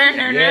Right.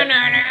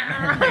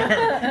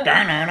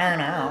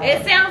 It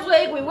We're sounds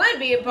like we would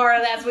be a part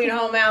of that Sweet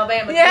Home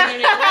Alabama Yeah.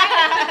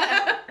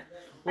 community.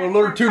 Right? a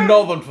little too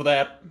northern for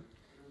that.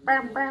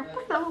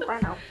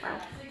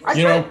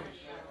 You know.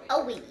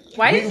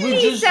 Why We- did we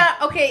he just- sound?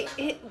 Okay,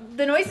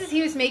 the noises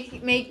he was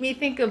making make me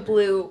think of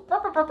Blue.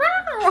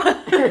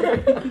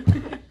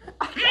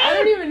 I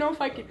don't even know if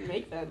I could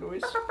make that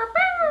noise.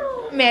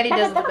 Maddie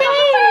does the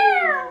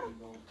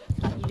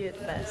best. You do it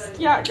the best.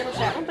 Yeah, I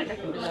don't think I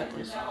can do that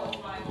noise.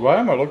 Why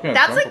am I looking at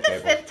That's the like the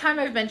table? 5th time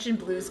I've mentioned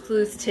Blue's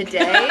Clues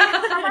today.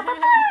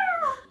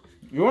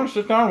 You want to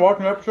sit down and watch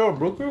an episode of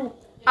Blue Crew?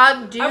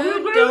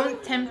 Dude,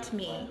 don't tempt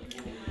me.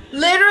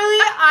 Literally,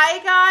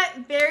 I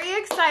got very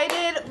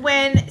excited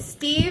when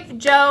Steve,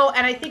 Joe,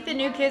 and I think the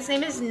new kid's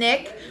name is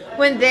Nick,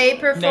 when they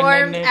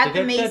performed at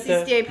the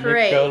Macy's Day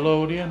Parade.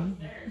 Nickelodeon.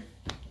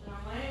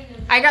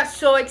 I got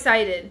so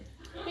excited.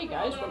 Hey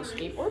guys, want to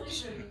skateboard?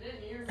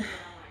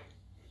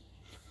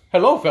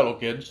 Hello, fellow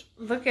kids.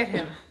 Look at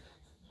him.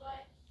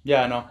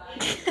 Yeah, I know.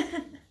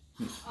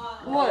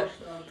 What?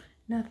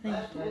 Nothing.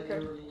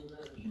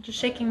 I'm just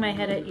shaking my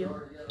head at you.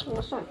 Well,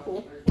 that's not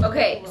cool.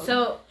 Okay,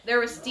 so there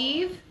was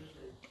Steve,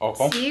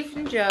 Okay. Steve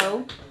and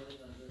Joe.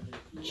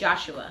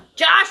 Joshua.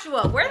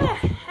 Joshua, where the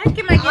heck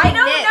am I getting I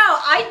don't Nick? know.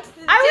 I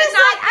I was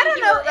like, I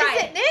don't know.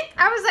 Is it Nick?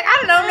 I was like, I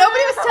don't know.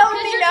 Nobody was telling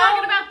Because me you're no.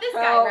 talking about this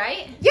guy, Well-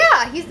 right?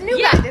 Yeah, he's the new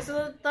Yeah. guy.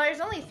 There's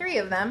only 3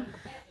 of them.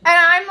 And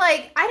I'm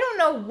like, I don't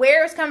know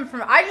where it's coming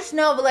from. I just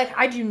know, but like,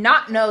 I do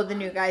not know the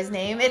new guy's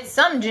name. It's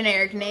some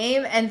generic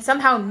name, and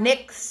somehow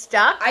Nick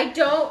stuck. I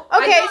don't.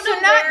 Okay, I don't so know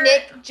not where-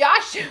 Nick,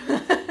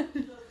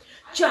 Joshua.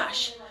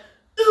 Josh.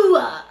 Ooh.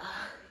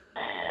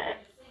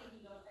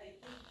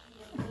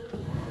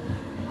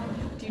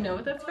 Do you know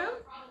what that's from?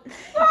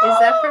 Is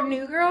that from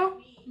New Girl?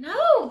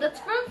 No, that's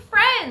from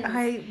Friends.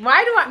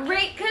 Why do I?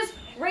 Because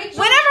Rachel.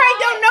 Whenever I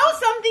don't know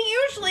something,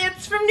 usually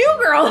it's from New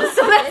Girl,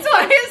 so that's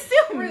what I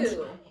assumed.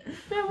 True.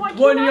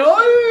 One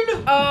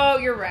yard. Oh,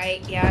 you're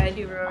right. Yeah, I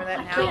do remember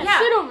that now. Yeah.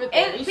 Sit over there.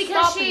 And He's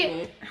because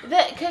stopping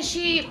because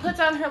she puts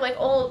on her like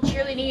old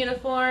cheerleading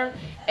uniform,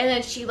 and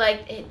then she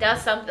like it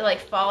does something like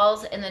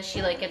falls, and then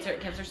she like gives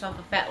herself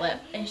a fat lip,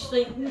 and she's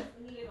like,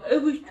 I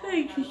was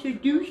trying to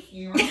seduce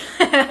you.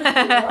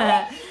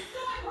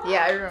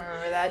 Yeah, I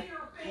remember that.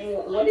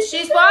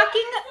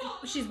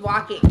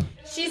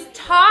 She's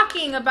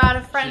talking about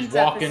a Friends She's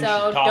walking, she's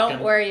episode. talking.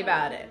 Don't worry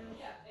about it.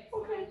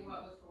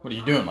 What are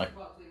you doing? Like,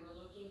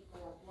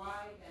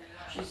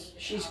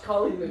 She's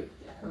calling me.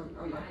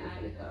 I'm not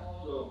gonna do that.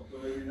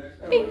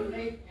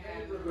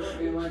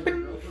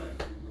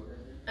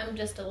 I'm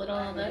just a little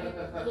on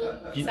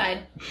the You-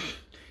 side.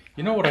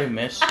 you know what I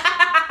miss?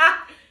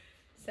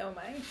 So am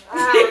I.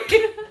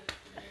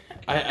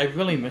 I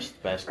really miss the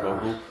basketball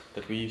hoop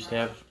that we used to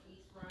have.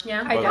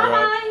 Yeah. I But,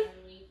 don't.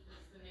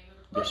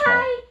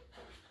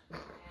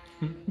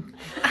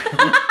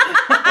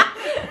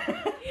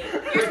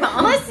 You're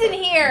small. Listen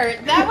here,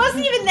 that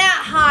wasn't even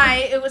that high.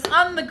 It was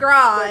on the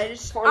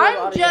garage. Porno I'm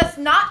audio. just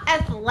not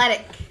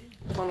athletic.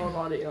 Phone of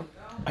audio.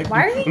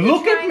 Why are you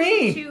Look at trying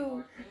me!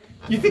 to-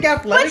 You think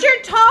athletic? But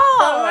you're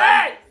tall.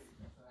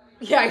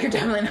 Yeah, you're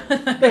definitely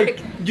not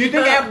athletic. Do you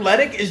think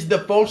athletic is the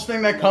first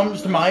thing that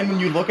comes to mind when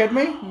you look at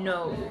me?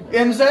 No.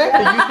 Exactly.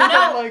 You think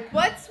I'm No. like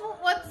What's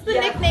the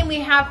nickname we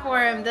have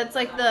for him? That's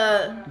like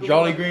the.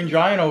 Jolly Green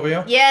Giant over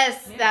here.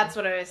 Yes, that's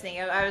what I was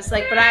thinking of. I was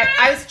like, but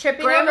I was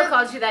tripping. Grandma over-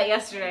 called you that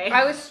yesterday.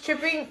 I was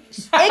tripping.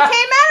 It came out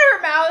of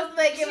her mouth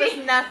like it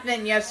was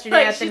nothing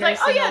yesterday. Like, she's like,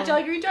 oh yeah,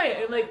 Jolly Green Giant.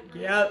 And I'm like,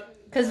 yep.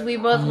 Because we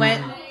both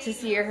went to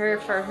see her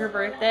for her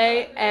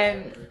birthday,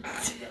 and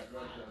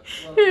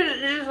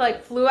it just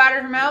like flew out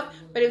of her mouth.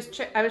 But it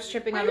was I was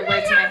tripping on the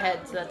words in my head,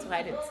 so that's why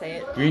I didn't say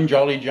it. Green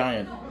Jolly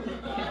Giant.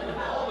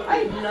 I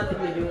have nothing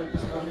to do with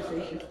this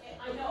conversation.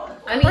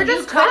 I mean, We're you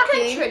just could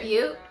talking.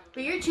 contribute,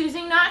 but you're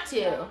choosing not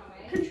to.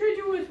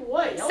 Contribute with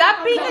what?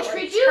 Stop being a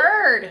Contribute?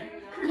 turd.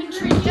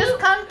 Contribute Just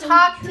come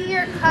talk to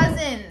your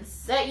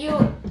cousins. that you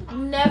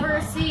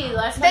never see.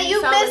 Last time That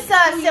you saw, miss like, 2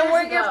 us, and years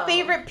we're your ago.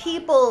 favorite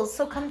people.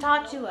 So come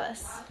talk to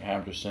us. Yeah,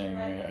 I'm just saying,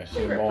 I see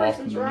him more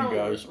often than you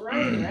guys.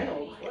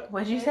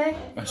 What'd you say?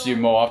 I see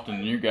him more often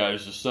than you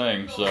guys, just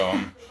saying, so.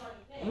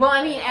 Well,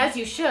 I mean, as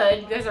you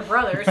should. You guys are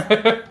brothers.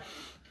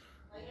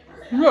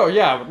 Well,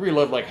 yeah, but we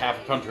live like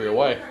half a country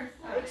away.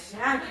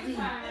 Exactly.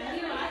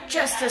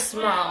 Just a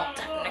small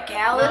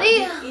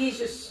technicality. He's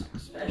just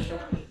special.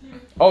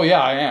 Oh,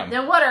 yeah, I am.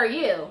 Then what are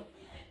you?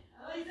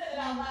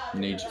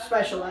 Needs.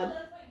 Special ed.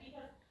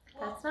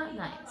 That's not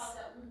nice.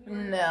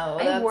 No,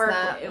 I that's work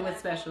not. with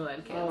special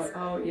ed kids.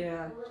 Oh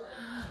yeah.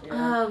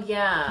 Oh,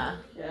 yeah.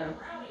 Yeah.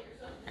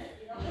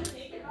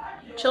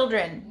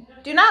 Children,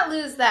 do not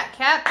lose that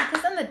cat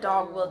because then the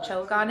dog will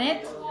choke on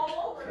it.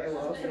 Okay,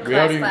 well. We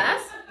already.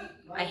 Class?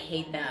 I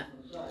hate that.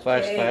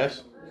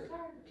 Class.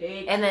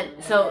 Take. And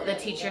then, so the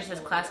teacher says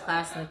class,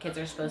 and the kids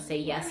are supposed to say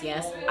yes,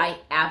 yes. I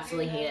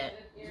absolutely hate it.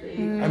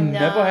 I've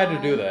never had to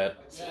do that.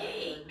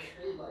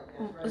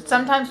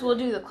 Sometimes we'll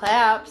do the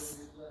claps.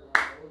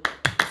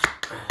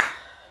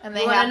 And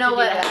they You have want to know do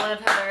what that. one of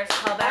Heather's I've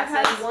callbacks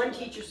had is? one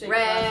teacher say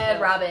Red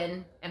class.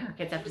 Robin, and her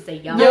kids have to say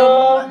yum.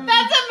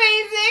 That's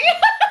amazing.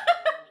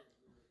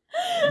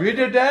 We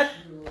did that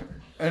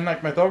in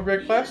like my third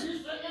grade class.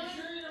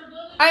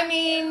 I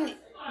mean,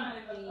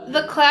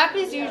 the clap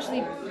is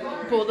usually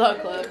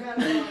Bulldog Club.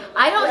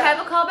 I don't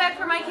have a callback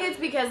for my kids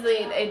because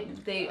they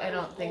I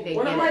don't think they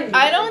What get am it.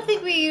 I don't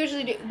think we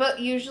usually do, but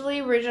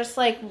usually we're just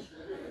like,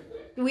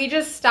 we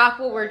just stop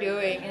what we're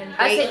doing and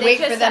I say they wait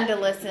for just- them to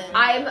listen.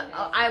 I'm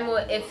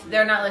if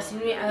they're not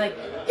listening to me, I'm like,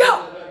 yo.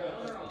 One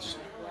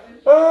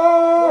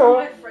Oh.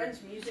 of my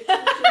friend's music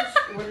teachers,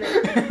 when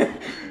they-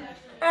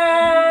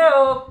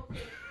 Oh.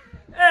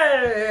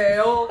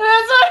 That's Oh. what I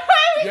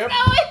was Yep.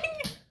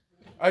 going.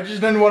 I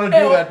just didn't want to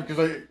do that because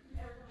I.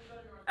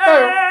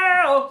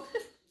 Oh.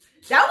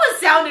 That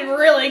was sounding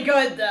really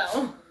good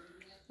though.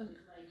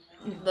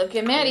 Look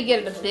at Maddie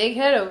getting a big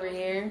head over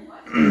here.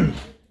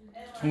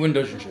 Wind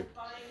doesn't shake.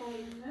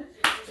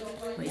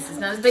 At least it's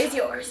not as big as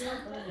yours.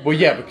 Well,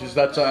 yeah, because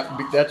that's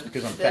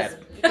because I'm fat.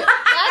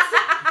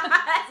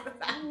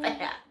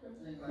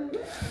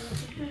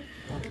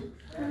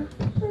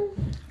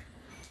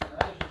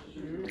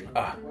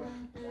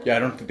 Yeah, I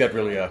don't think that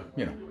really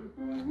you know.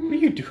 What are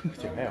you doing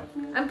with your hair?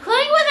 I'm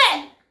playing with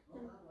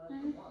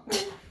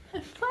it.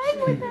 Playing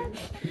with it.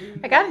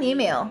 I got an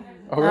email.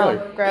 Oh, really?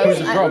 Oh, gross. Who's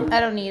it from? I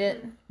don't need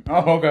it.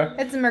 Oh, okay.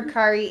 It's a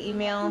Mercari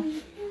email.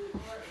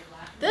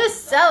 This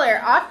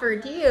seller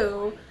offered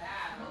you.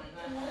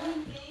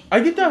 I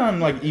get that on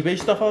like eBay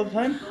stuff all the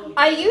time.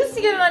 I used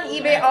to get it on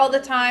eBay all the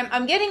time.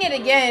 I'm getting it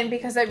again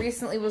because I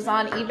recently was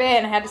on eBay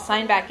and I had to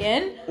sign back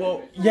in.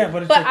 Well, yeah,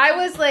 but it's But like, I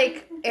was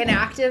like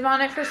inactive on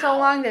it for so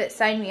long that it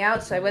signed me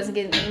out, so I wasn't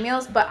getting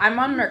emails. But I'm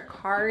on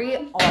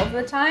Mercari all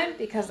the time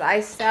because I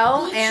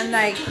sell and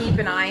I keep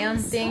an eye on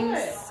things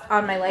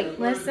on my like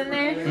list in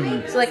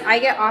there. So like I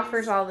get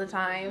offers all the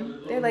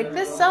time. They're like,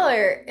 this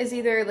seller is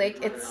either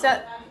like it's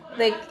set.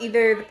 Like,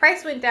 either the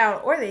price went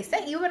down or they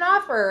sent you an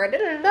offer, and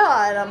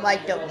I'm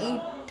like, don't need.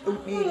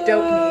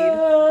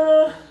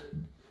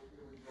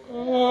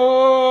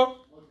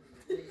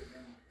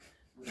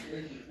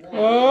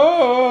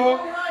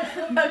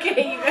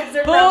 Okay, you guys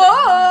are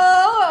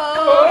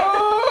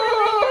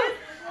Oh!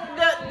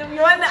 the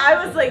one that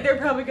I was like, they're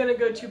probably gonna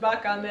go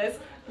Chewbacca on this.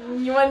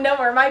 You wanna know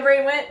where my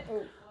brain went?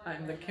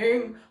 I'm the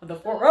king of the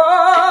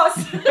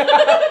forest.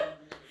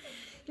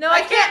 No,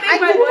 I can't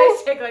make my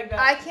voice shake like that.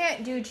 I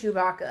can't do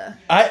Chewbacca.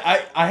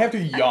 I have to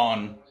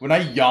yawn when I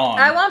yawn.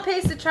 I want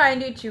Pace to try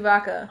and do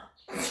Chewbacca.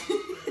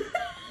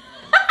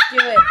 Do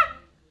it.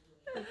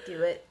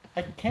 Do it.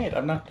 I can't.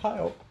 I'm not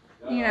tired.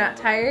 You're not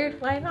tired?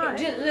 Why not?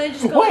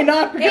 Just go, Why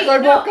not? Because Hey, I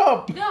no. woke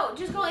up. No,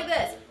 just go like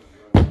this.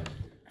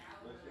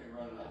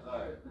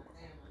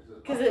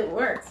 Because it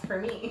works for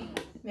me.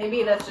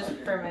 Maybe that's just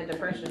for my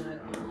depression.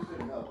 I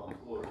don't know.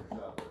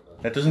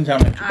 That doesn't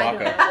sound like I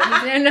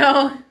Chewbacca.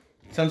 No.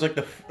 Sounds like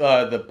the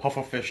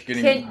pufferfish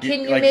getting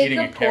Can you like make eating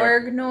a a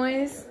carrot. porg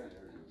noise?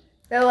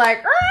 They're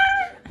like.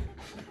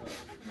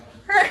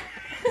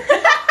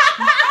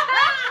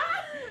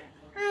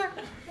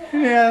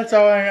 Yeah, that's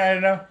all I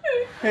know.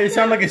 Hey, you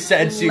sound like a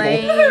sad seagull.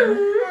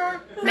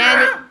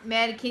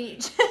 Maddie, can you?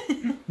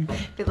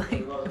 Feel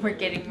like we're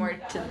getting more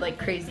to like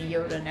crazy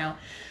Yoda now.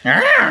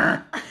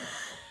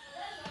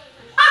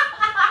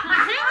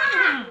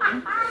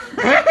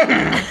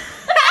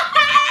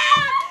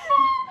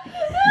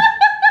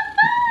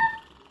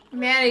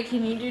 Maddie,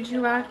 can you do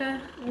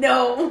Chewbacca?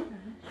 No.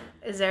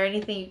 Is there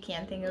anything you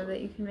can't think of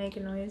that you can make a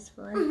noise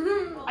for?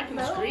 I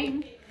can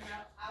scream.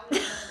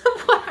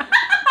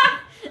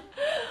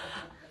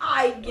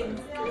 I can.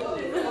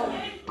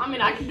 I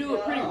mean, I can do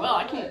it pretty well.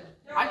 I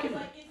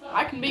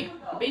can make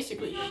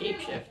basically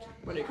shapeshift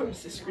when it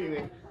comes to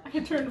screaming. I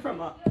can turn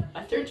from a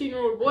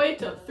 13-year-old boy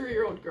to a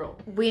 3-year-old girl.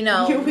 We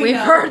know. We We've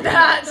know. heard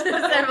that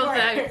several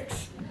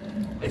times.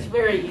 It's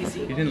very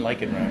easy. He didn't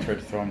like it when I tried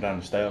to throw him down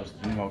the stairs.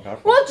 Didn't work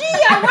out. Well, gee,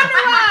 I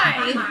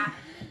wonder why.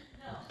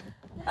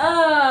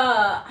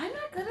 I'm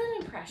not good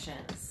at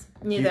impressions.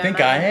 Neither You think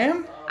am I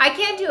am? I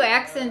can't do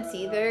accents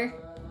either.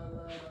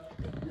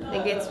 I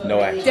think it's No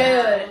really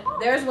accent.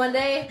 Dude, there's one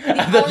day. I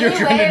The thought you were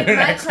only trying to way do an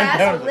my accent. class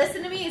That would was-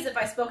 listen to me is if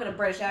I spoke in a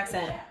British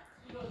accent.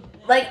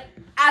 Like,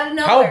 out of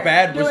How nowhere.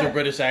 bad was They the were-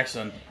 British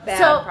accent? bad,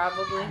 So-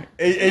 probably.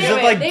 Is Anyway,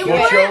 it like they Butch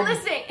weren't Show?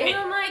 listening, and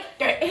I'm like,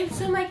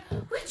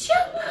 would you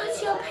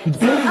put your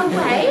pencil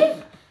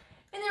away?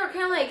 And they were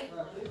kind of like,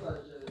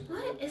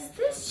 what is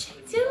this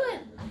chick doing?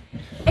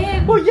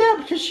 And Well, yeah,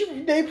 because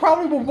they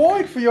probably were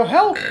worried for your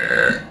health.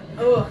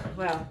 oh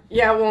well,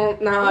 Yeah, well,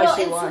 now I well,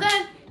 see and why. so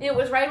then it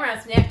was right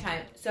around snack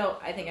time. So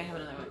I think I have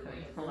another one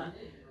coming. Hold on.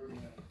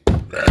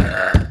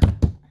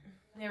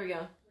 There we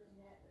go.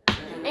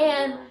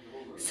 And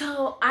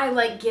so I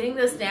like getting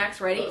the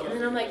snacks ready, and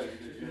then I'm like,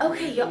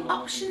 okay, your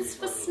options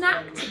for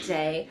snack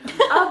today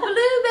are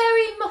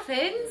blueberry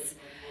muffins,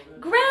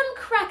 graham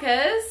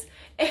crackers.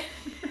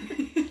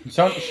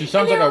 She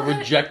sounds like a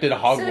rejected So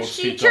Hogwarts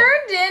she teacher.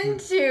 turned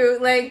into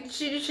like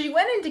she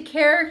went into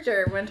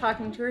character when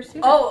talking to her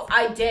students. Oh,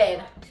 I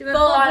did. She went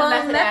Full on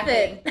full-blown method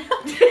acting.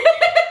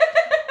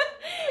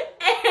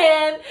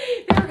 And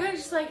they were kind of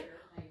just like,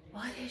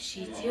 what is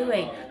she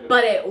doing?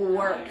 But it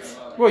worked.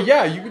 Well,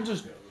 yeah, you can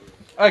just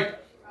like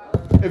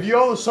if you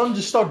all of a sudden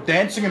just start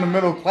dancing in the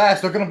middle of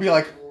class, they're gonna be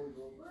like,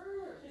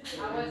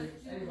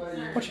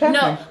 "What's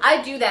happening?" No,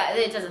 I do that.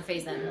 It doesn't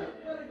phase them.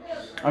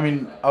 I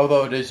mean,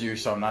 although it is you,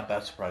 so I'm not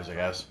that surprised, I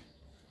guess.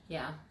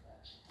 Yeah.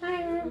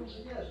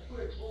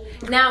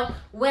 Now,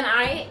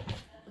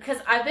 because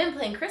I've been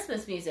playing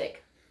Christmas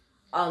music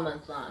all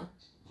month long.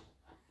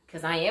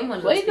 Because I am one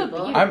of those Play the people.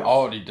 Beatles. I'm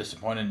already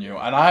disappointing you,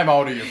 and I'm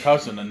already your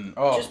cousin, and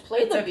oh, Just play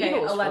It's the okay.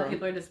 Beatles A lot for of 'em.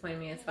 people are disappointing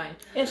me. It's fine.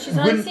 Yeah, she's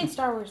only only seen seen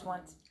Star Wars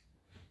once.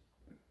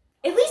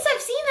 At least I've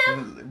seen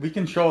them. we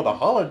can show the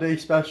holiday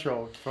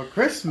special for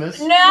Christmas.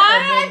 No, and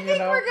I then, think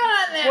we're going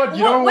on that. What,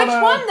 you don't Which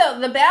wanna- one though?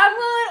 The bad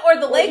one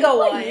or the Lego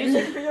one?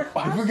 Music for your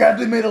I forgot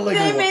they made a Lego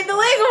They one. made the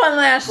Lego one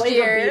last Play the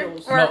year.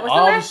 Beatles. Or No, was it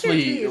last year or 2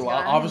 obviously, years ago? I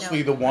don't obviously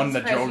know. the one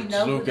that surprised George you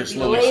know who Lucas the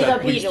Lily Beatles said, are.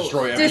 please Beatles.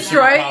 destroy every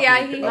Destroy it? single Yeah,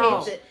 copy he of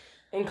hates it. it.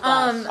 in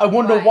class. I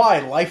wonder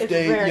Why? why. Life It's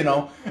Day, very you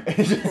know. Did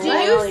Really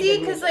you good see?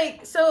 Because music.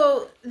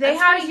 so they That's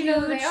had a how you know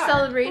who huge they are.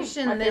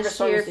 celebration My favorite this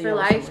song year is The for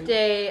Yellow Life Submarine.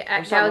 Day Or at something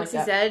like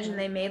Galaxy's that. Edge, and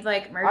they made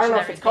like merch. I don't know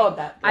and if it's everything. called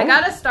that. I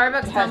got a Starbucks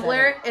It has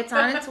tumbler. that. It's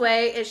on its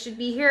way. It should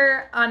be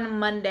here on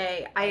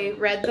Monday. I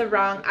read the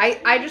wrong.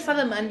 I just saw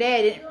the Monday.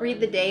 I didn't read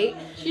the date.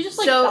 She just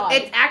like So died.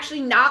 it's actually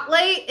not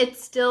late.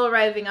 It's still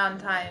arriving on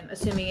time,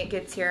 assuming it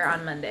gets here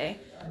on Monday.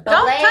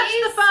 Don't Blaze? touch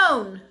the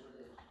phone.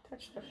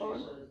 Touch the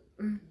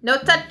phone. No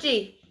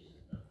touchy.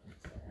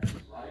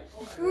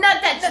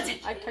 Not that.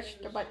 I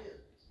touched the button.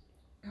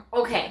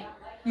 Okay.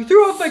 You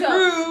threw off my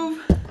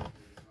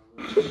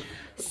groove.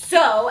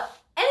 So,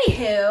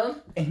 anywho,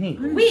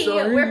 Anyway.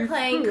 we're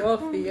playing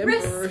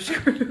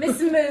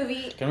Christmas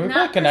movie. Can we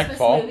not play Connect Christmas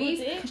Four?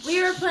 movies.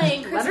 We were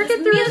playing Let her Christmas get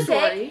through the music,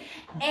 story.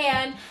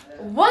 and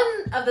one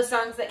of the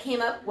songs that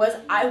came up was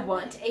 "I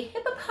Want a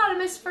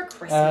Hippopotamus for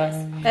Christmas."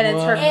 And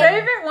it's her And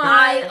favorite one.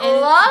 I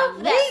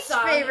love that Nate's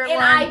song, favorite and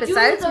one, I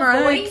besides do the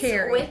Mariah voice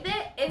Carey. with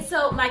it. And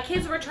so my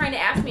kids were trying to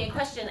ask me a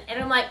question,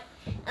 and I'm like,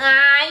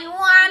 I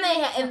want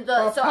to, and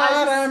so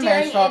I was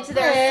just staring into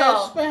their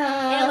soul,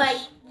 and like,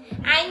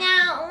 I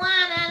don't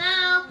wanna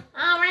know,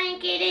 oh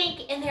rinky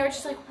dink, and they were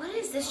just like, what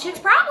is this chick's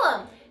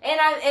problem?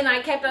 And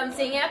I kept on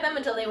singing at them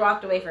until they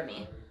walked away from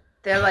me.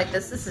 They're like,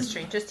 this is the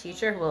strangest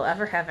teacher we'll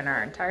ever have in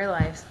our entire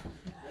lives.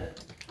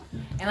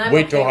 And I'm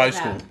Wait okay till high with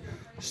school.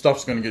 that.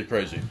 Stuff's gonna get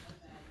crazy.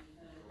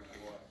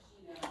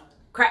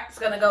 Crap's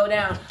gonna go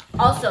down.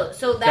 Also,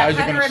 so that Guys are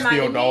kind of gonna steal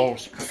reminded me.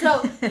 dolls.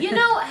 So you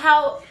know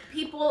how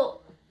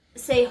people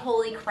say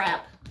 "holy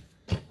crap"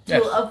 to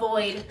Yes.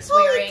 avoid Holy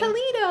swearing.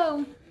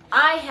 Toledo.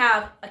 I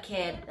have a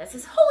kid that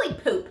says holy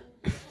poop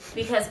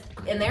because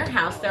in their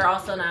house they're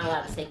also not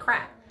allowed to say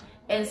crap.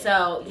 And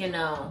so, you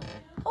know,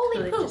 holy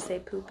So they poop. just say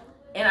poop.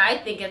 And I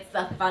think it's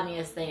the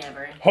funniest thing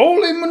ever.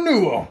 Holy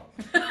manure.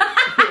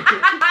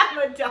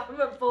 I'm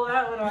gonna pull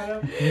that one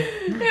on him.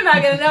 You're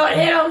not gonna know it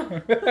hit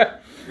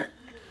him.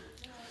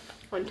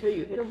 Until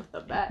you hit him with the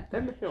bat,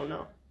 then he'll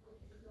know.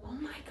 Oh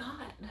my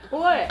god.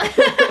 What?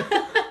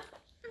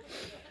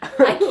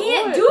 I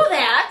can't do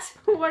that.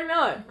 Why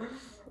not?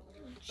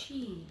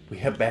 Gee. We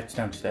have bats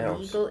downstairs.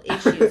 Legal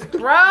issues.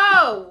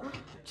 Bro!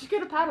 Just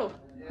get a paddle.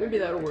 Maybe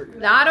that'll work.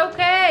 Not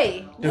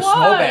okay. There's What?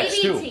 snow bats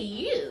Maybe too. to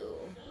you.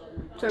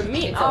 To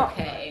me, It's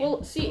okay.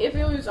 Well, see, if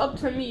it was up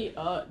to me,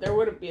 there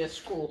wouldn't be a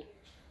school.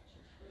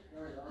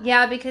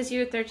 Yeah, because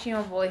you're a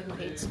 13-year-old boy who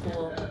hates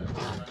school.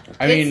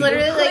 I It's mean,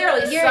 literally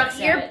Clearly like sucks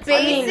at you're it.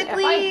 I mean, if I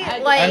basically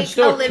had- like I'm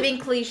still- a living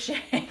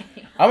cliche.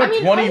 I'm a I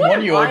mean, I wouldn't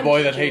 21-year-old mind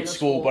boy that teaching in hates a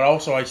school, school. but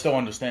also I still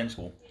understand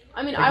school.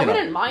 I mean, Like, I you know.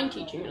 wouldn't mind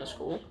teaching in a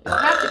school. It would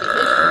have to be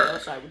history, or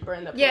else I would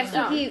burn the place Yeah, so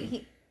down.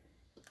 he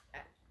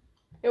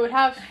It would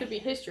have to be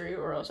history,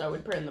 or else I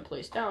would burn the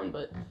place down.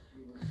 But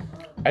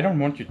I don't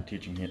want you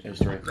teaching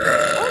history.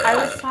 I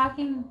was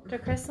talking to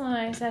Crystal and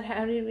I said,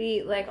 how did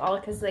we, like, all,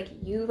 because, like,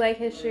 you like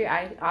history,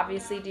 I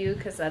obviously do,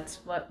 because that's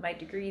what my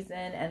degree's in,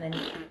 and then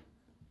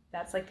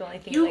that's, like, the only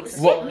thing You like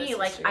see me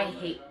like I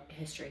hate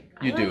history.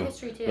 You I do. like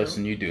history too.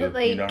 Listen, you do. But,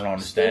 like, you don't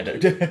understand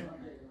it.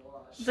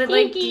 But,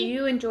 like, do Stinky.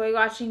 you enjoy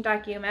watching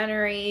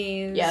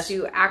documentaries? Yes. Do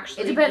you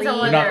actually It depends on read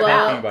what We're not they're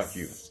talking books?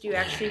 about you. Do you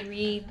actually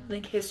read,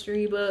 like,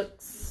 history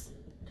books?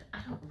 I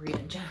don't read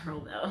in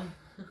general though.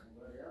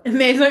 And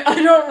May's like, I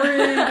don't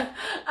read.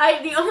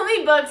 The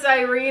only books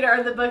I read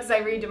are the books I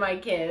read to my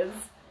kids.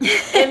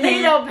 And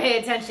they don't pay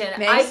attention.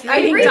 Nice I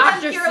reading read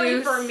Dr. them purely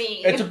Seuss. for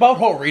me. It's about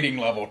whole reading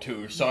level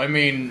too, so I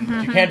mean,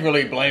 you can't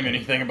really blame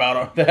anything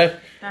about that.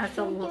 That's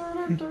a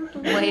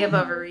way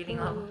above a reading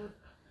level.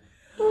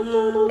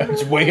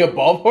 It's way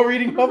above a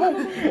reading level.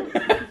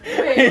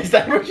 Is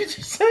that what you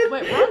just said?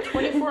 wait, we're on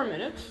 24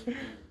 minutes.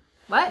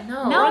 What?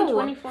 No, We're on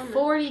 24 minutes.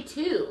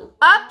 42.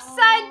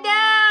 Upside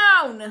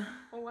down!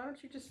 Well, why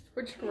don't you just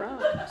switch it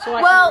around? So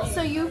I Well, can read.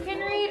 so you can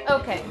read?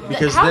 Okay.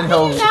 Because How then can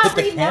he'll you not hit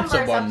the read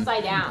cancel numbers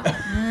button.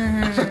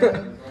 upside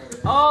down?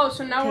 Oh,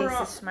 so now we're Case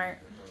on. is smart.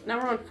 Now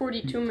we're on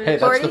 42 minutes. Hey,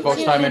 that's the 42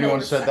 first time anyone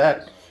minutes. said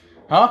that.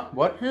 Huh?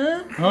 What?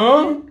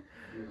 Huh?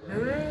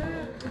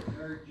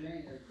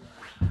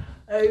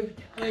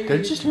 Did I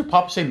just hear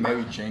Papa say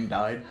Mary Jane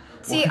died?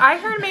 See, I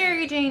heard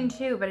Mary Jane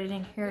too, but I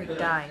didn't hear it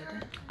died.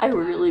 I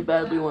really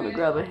badly want to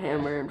grab a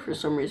hammer and for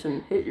some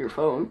reason hit your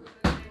phone.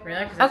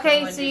 Really? 'Cause that's what I Okay,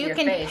 wanna so do to you your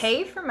can face.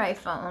 pay for my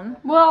phone.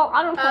 Well,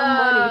 I don't have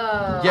money.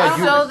 Oh. Yeah,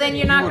 you- So then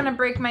you're not you gonna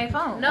break my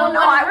phone. No, Well, no,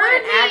 one I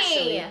heard wouldn't me.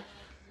 actually.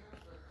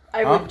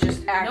 I Huh? would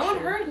just No actually. one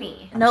heard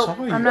me. Nope,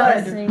 Sorry, I'm not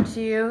what? listening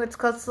to you. It's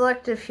called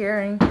selective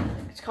hearing.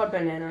 It's called I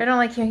banana. don't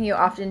like hearing you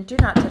often. Do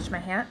not touch my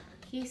hat.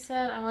 He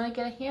said, I want to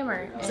get a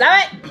hammer. And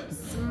Stop it!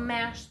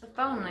 smash the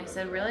phone. And I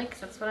said, really? Because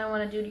that's what I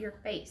want to do to your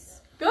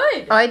face.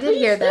 Good. Oh, I did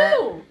hear that.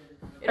 do.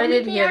 It'll I make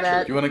did me hear actually-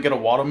 that. Do you want to get a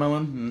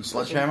watermelon and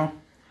sledgehammer?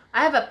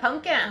 I have a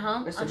pumpkin at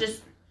home. Listen. I'll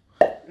just...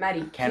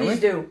 Maddie, Can please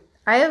we? do.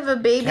 I have a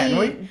baby Can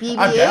we? BB-8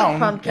 I'm down.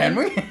 pumpkin. Can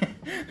we?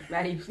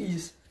 Maddie,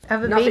 please. I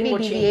have a Nothing baby will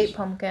BB-8 change.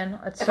 pumpkin.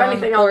 It's If on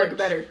anything, the I'll porch. look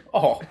better.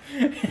 Oh. I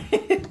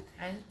didn't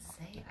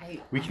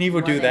say... We can either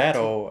do wanted that, to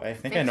or I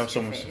think I know fix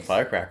your someone's some face.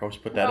 firecrackers.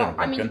 Put that in a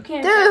I mean, you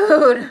pumpkin. can't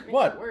Dude! make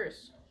What? it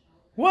worse.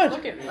 What?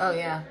 Look at me. Oh,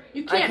 yeah.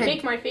 You I can't could-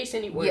 make my face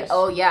any worse. Yeah.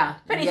 Oh, yeah.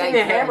 If anything, Yeah, the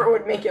you could. hammer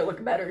would make it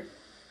look better.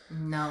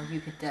 No, you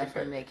could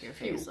definitely make your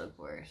face look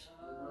worse.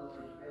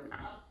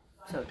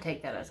 So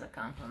take that as a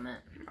compliment.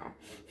 No.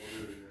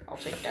 I'll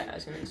take that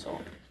as an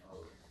insult.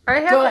 I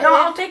have, No,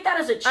 I'll take that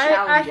as a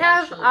challenge. I have,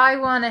 actually. I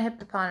want a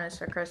hippopotamus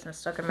for Christmas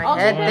stuck in my I'll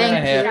head. take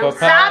Thank it. you.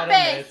 Stop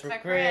it! For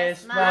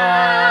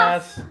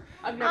Christmas.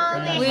 I've never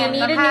heard that We song.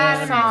 need a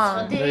new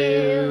song.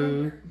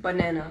 Do.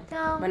 Banana.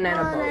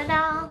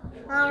 Banana boat.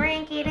 A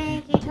rinky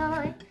dinky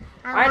toy.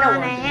 I know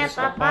want a one.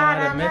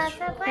 hippopotamus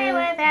to play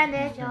with and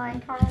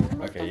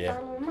enjoy. Okay, yeah.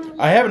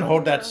 I haven't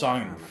heard that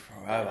song in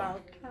forever.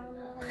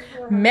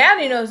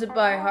 Maddie knows it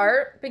by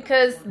heart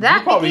because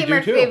that probably became do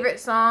her too. favorite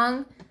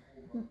song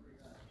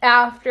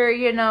after,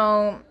 you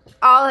know,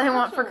 All I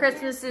Want for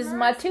Christmas is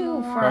my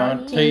two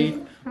front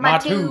teeth. My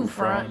two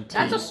front teeth.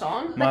 That's a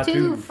song? My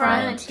two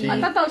front front I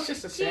teeth. thought that was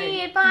just a Gee,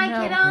 saying. if I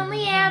No. could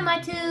only have my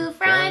two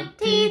front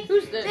teeth,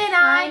 Who's this? then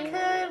I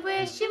could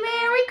wish you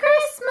Merry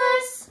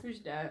Christmas. Who's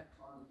that?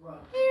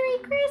 Merry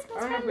Christmas I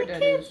don't know from who the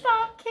that Kids is.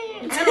 Bop He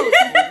Kids. kinda looks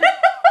weird.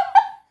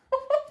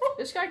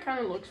 This guy kind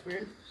of looks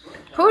weird.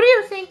 Who do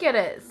you think it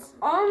is?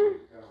 I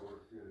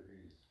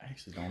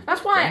actually don't.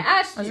 That's why I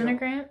asked Wasn't it you.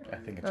 Grant? I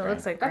think it's It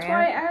looks like That's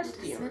why I Grant.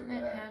 asked you. Doesn't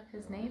it have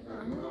his name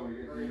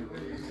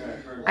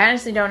on I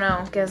honestly don't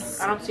know because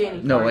I don't see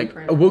any. No, fine like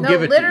print. we'll no,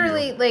 give it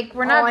literally, like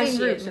we're not All I being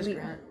see rude. it says We-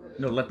 Grant.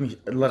 to you.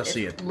 No, let us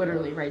see it.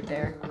 Literally right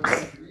there.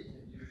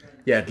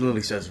 Yeah, it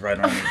literally says right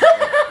on it.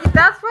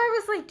 That's why I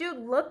was like, dude,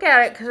 look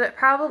at it because it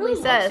probably Who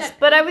looks says. at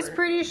But I was paper?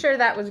 pretty sure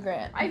that was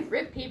Grant. I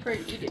rip paper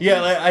and eat it. Yeah,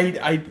 like,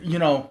 I, you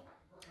know,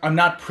 I'm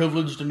not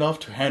privileged enough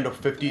to handle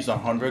 50s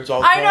and 100s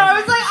all the I time. know. I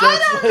was like, So I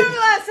it's don't remember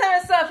last time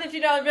I saw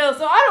a $50 bill,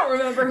 so I don't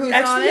remember who's on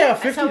Actually, it. yeah,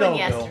 I saw $50 one bill.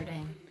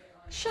 yesterday.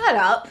 Shut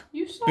up.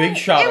 You saw Big it.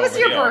 shot It was over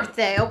your here.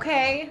 birthday,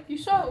 okay? You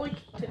saw it like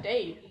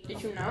today,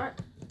 did you not?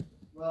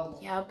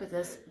 Yeah,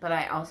 but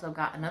I also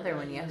got another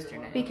one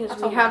yesterday. Because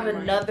That's we a have lot of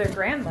money. another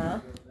grandma.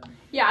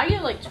 Yeah, I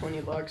get like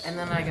 $20. And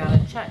then I got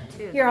a check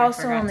too. You're that I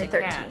also forgot only to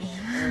 13. cash.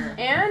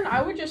 And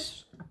I would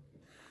just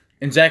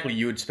Exactly,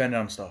 you would spend it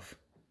on stuff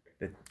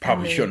that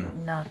probably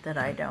shouldn't. Not that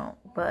I don't,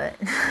 but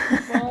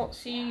well,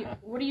 see,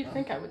 what do you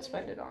think I would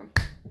spend it on?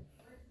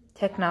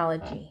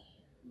 technology.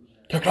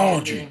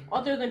 Technology.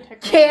 Other than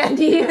technology.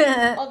 Candy.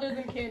 Other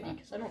than candy,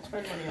 because I don't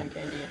spend money on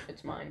candy if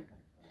it's mine.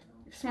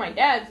 If it's my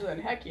dad's, then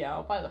heck yeah,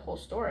 I'll buy the whole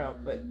store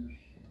out. But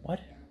What?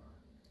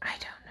 I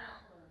don't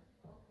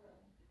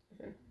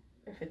know.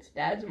 if it's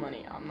dad's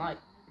money, I'm not.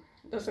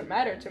 It doesn't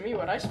matter to me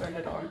what I spend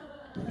it on.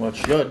 Well, it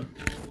should.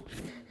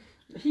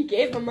 He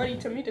gave the money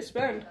to me to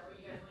spend.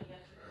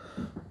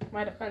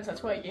 My defense,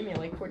 that's why he gave me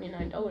like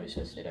 $49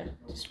 yesterday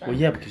to spend. Well,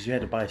 yeah, because you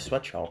had to buy a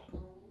sweatshop.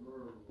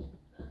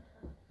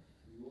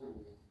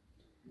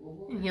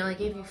 He only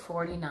gave you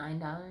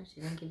 $49.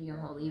 He didn't give you a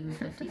whole even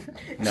 50.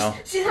 No.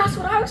 See, that's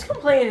what I was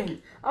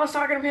complaining. I was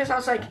talking to Piss. I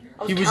was like,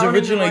 He was counting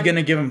originally the going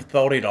to give him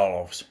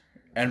 $30,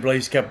 and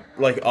Blaze kept,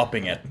 like,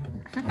 upping it.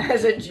 money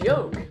as a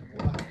joke.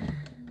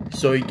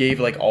 So he gave,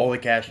 like, all the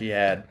cash he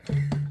had.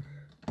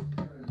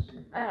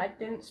 I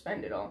didn't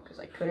spend it all because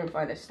I couldn't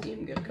find a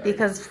Steam gift card.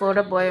 Because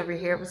Florida boy over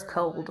here was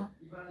cold.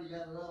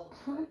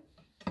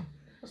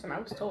 Listen, I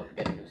was told to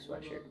get a new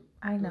sweatshirt.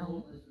 I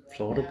know.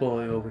 Florida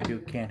boy over here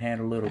can't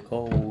handle a little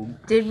cold.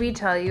 Did we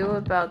tell you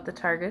about the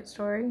Target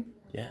story?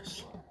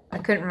 Yes. I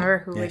couldn't remember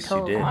who we Yes, you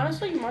told. did.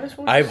 Honestly, you might as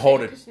well. I've just say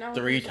heard it it 'cause now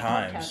 3 there's a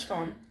times. podcast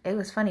on. It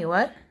was funny.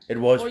 What? It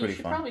was Well, pretty you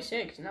should fun. probably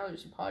say it because now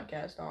there's a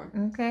podcast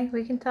on. Okay,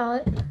 we can tell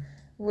it.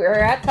 We're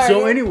at Target.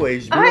 So,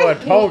 anyways, we I were at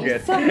hate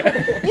Target.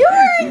 You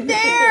weren't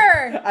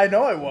there. I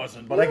know I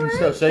wasn't, but I can You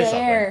still weren't say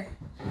there.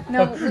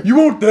 No, something. You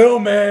won't tell,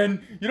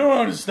 man. You don't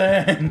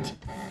understand.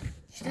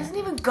 She doesn't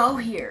even go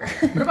here.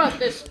 What about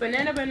this?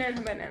 Banana, banana,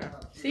 banana.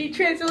 See,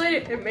 translate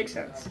it. It makes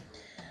sense.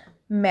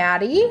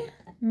 Maddie,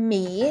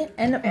 me,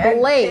 and And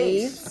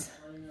Blaze.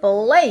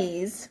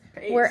 Blaze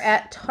Pace. were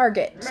at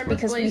Target Remember,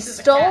 because we Blaze is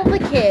a stole cat. the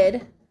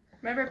kid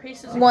Remember,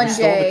 Pace is a one cat.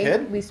 stole the day.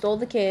 kid? We stole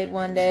the kid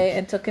one day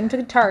and took him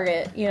to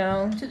Target. You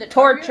know, To the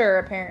torture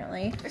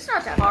apparently. It's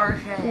not that hard.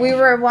 We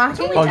were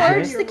walking only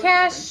towards 10 the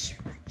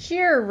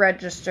cashier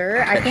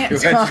register. I can't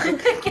Cashier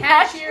talk.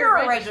 Cashier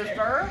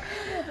register.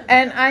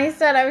 And I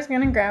said I was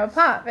going to grab a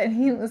pop. And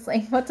he was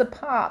like, what's a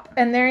pop?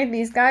 And there are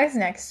these guys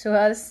next to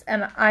us.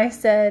 And I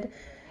said,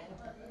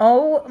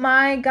 oh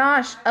my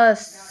gosh, a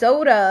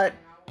soda,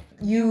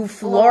 you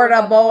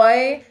Florida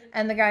boy.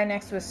 And the guy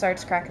next to us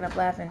starts cracking up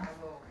laughing.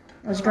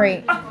 It was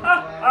great. No,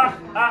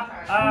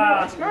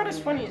 it's not as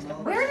funny as the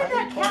first Where did time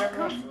that you told cat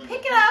everyone. come?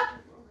 Pick it up.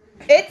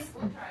 It's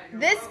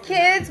this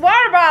kid's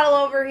water bottle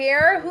over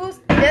here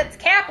that's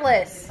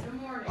capless.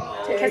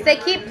 Because they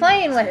keep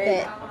playing with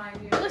it.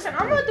 Listen,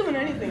 I'm not doing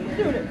anything. You're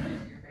doing it.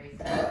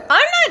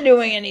 I'm not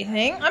doing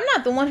anything. I'm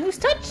not the one who's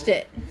touched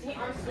it. See,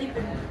 I'm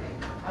sleeping.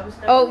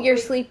 Oh, you're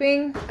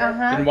sleeping?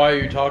 Uh-huh. Then why are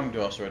you talking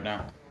to us right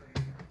now?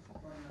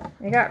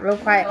 They got real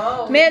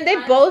quiet. Man, they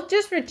both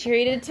just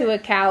retreated to a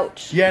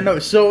couch. Yeah, no.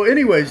 So,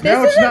 anyways,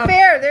 now This it's isn't not.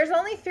 fair. There's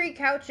only 3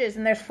 couches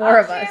and there's 4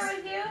 of us.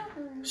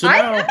 So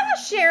I'm now not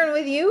sharing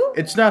with you.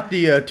 it's not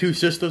the Two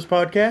Sisters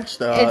podcast.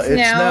 It's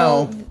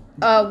now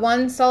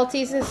one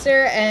salty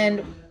sister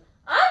and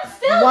I'm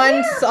still one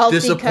here. salty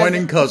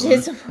Disappointing cousin.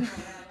 Disappointing.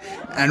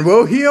 and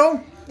we're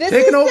here This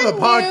taking is over the the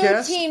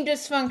podcast. new Team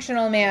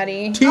Dysfunctional,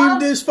 Maddie. Team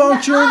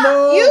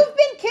Dysfunctional. You've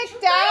been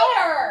kicked out.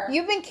 Traitor.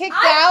 You've been kicked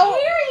I out.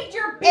 carried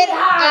your And behind.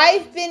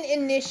 I've been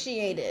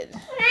initiated.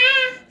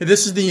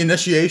 This is the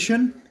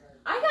initiation.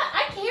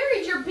 I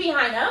carried your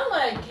behind. I don't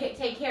want to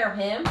take care of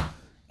him.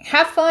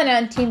 Have fun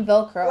on Team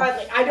Velcro.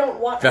 Bradley, I don't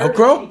want her to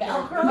Velcro? take care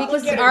of Velcro? her.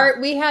 Because Look at her.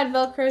 we had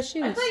Velcro I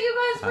shoes. thought you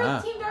guys were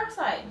Ah. Team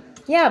Darkside.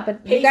 Yeah, but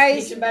you Pace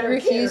guys takes better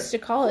refused care.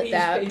 to call it Please,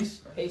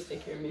 that. Pace,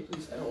 take care of me,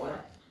 please. I don't want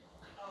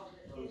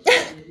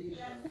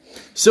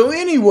So,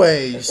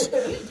 anyways,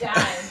 You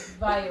died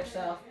by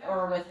yourself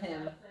or with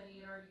him.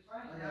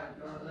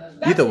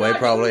 either way, Not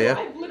probably, true. yeah.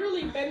 I've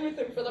literally been with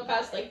him for the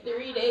past like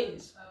 3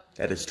 days.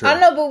 That is true. I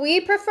don't know, but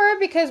we prefer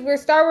because we're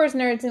Star Wars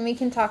nerds and we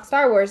can talk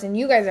Star Wars, and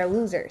you guys are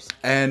losers.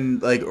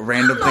 And like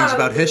random things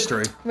about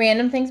history.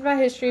 Random things about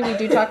history, we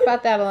do talk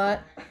about that a lot.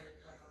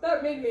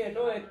 That made me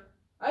annoyed.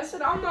 I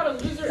said I'm not a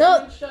loser. No,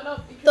 and then shut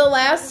up. because The I'm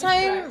last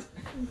time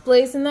distracted.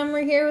 Blaze and them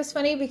were here was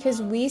funny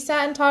because we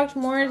sat and talked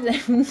more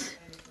than.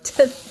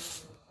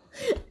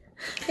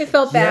 It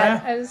felt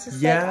bad. Yeah, I was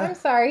just yeah. like, I'm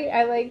sorry.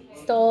 I like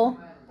stole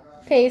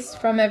pace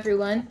from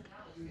everyone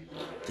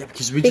Yeah,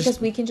 because we because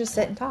just. we can just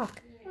sit and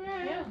talk.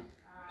 Yeah.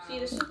 See,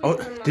 this is Oh,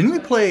 because I'm not didn't we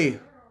special. play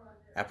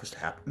Apples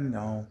to Apples?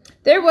 No.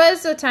 There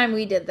was a time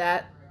we did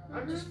that.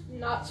 I'm just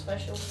not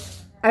special.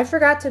 I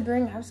forgot to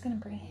bring. I was gonna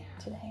bring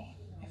it today.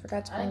 I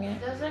forgot to bring it.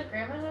 Does that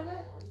grandma have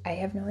it? I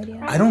have no idea.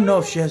 I don't know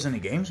if she has any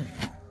games anymore.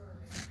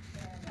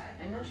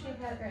 I know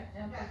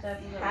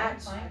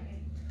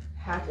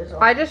Hat is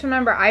I just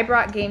remember I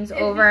brought games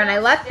over and I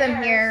left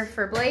them here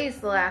for Blaze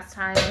the last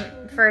time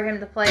for him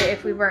to play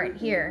if we weren't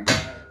here.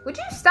 Would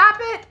you stop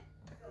it?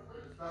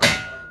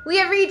 We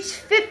have reached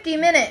 50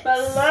 minutes.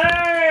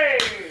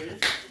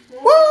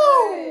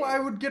 Woo! I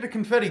would get a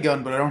confetti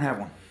gun, but I don't have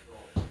one.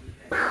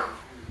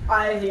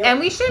 And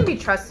we shouldn't be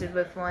trusted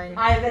with one.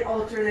 I have an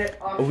alternate.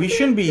 We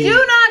shouldn't be. Do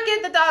not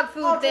get the dog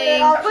food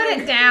thing. Put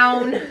it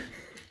down.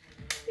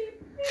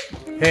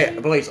 Hey,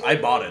 Blaze, I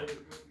bought it.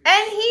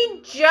 And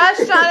he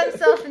just shot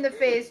himself in the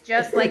face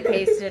just like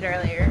Pace did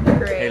earlier.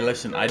 Great. Hey,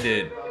 listen, I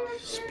did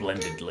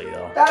splendidly,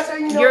 though. That's how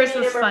you know. Yours me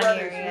and was him are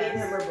funnier, brothers. Me yes. and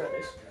him are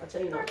brothers. That's how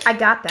you know. I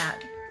got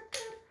that.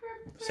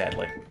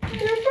 Sadly.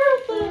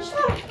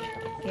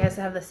 You guys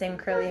have the same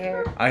curly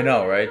hair. I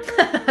know, right? Look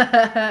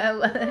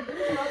at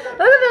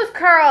those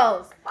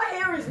curls. My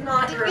hair is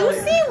not You curly.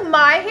 see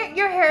my hair?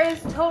 Your hair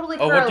is totally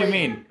Oh, curly. what do you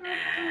mean?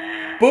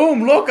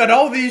 Boom, look at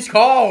all these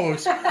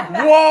calls.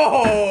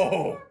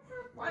 Whoa.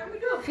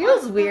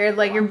 Feels weird,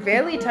 like you're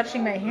barely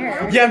touching my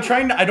hair. Yeah, I'm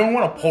trying to, I don't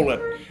want to pull it.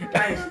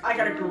 Guys, I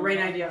got a great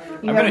idea. You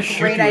I'm have gonna a shoot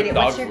great you with idea.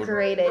 dog What's your food.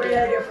 great Great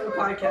idea? idea for the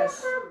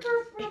podcast.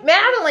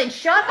 Madeline,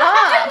 shut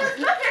up!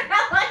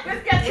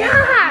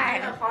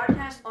 God! A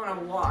podcast on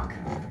a walk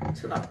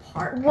to the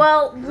park.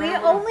 Well, we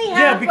only have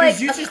Yeah, because like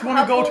you a just want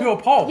to go couple- to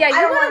a park. Yeah, you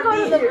I don't want to want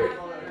go to to be the here.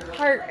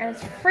 park and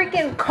it's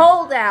freaking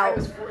cold I out.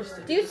 was forced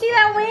to. Do you see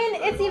that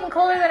wind? It's even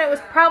colder than it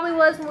probably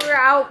was when we were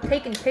out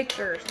taking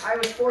pictures. I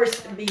was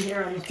forced to be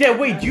here on this. Yeah,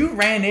 wait, you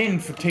ran in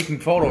for taking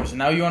photos, and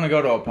now you want to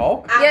go to a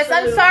park? Yes,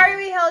 I'm Absolutely. sorry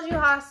we held you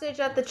hostage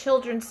at the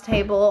children's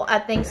table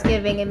at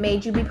Thanksgiving and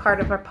made you be part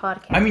of our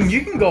podcast. I mean,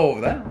 you can go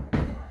over there.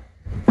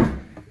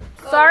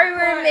 Sorry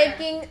we're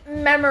making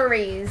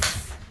memories.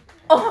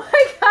 Oh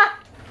my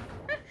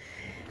god.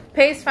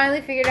 Pace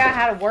finally figured out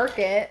how to work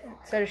it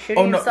instead of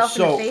shooting Oh, no, himself in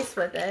so- the face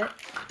with it.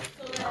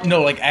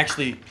 No, like,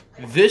 actually,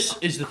 this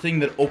is the thing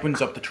that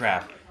opens up the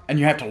trap, and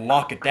you have to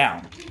lock it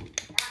down.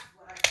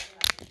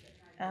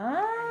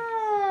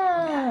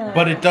 Oh.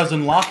 But it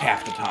doesn't lock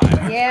half the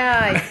time.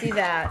 Yeah, I see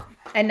that.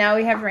 And now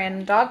we have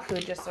random dog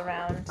food just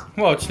around.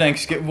 Well, it's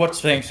Thanksgiving. What's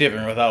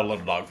Thanksgiving without a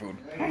little dog food?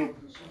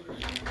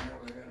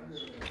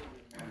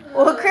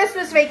 Well,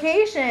 Christmas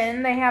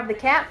vacation, they have the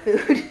cat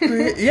food.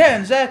 Yeah,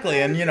 exactly.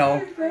 And, you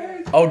know,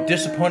 oh,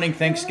 disappointing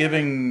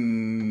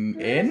Thanksgiving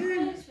in?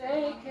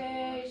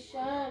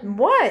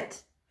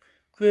 What?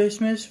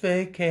 Christmas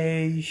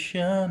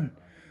vacation.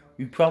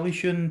 We probably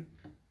shouldn't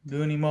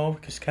do any more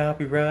because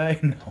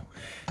copyright. No.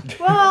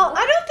 Well,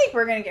 I don't think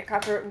we're going to get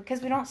copyright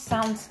because we don't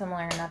sound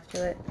similar enough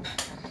to it.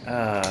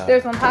 Uh,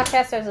 There's one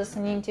podcast I was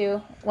listening to,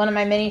 one of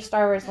my many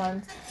Star Wars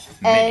ones,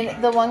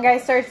 and the one guy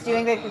starts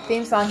doing like the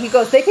theme song. He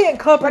goes, "They can't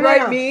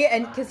copyright me,"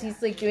 and because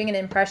he's like doing an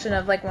impression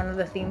of like one of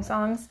the theme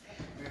songs,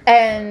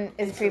 and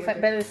it's pretty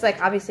fun. But it's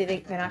like obviously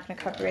they're not going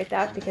to copyright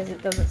that because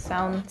it doesn't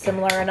sound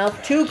similar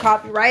enough to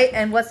copyright.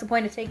 And what's the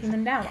point of taking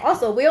them down?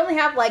 Also, we only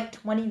have like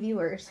 20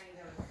 viewers.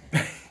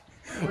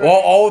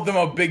 well, all of them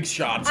are big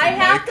shots. I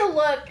and, have like, to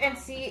look and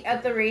see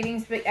at the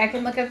ratings, but I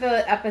can look at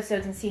the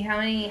episodes and see how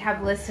many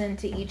have listened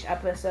to each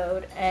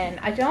episode. And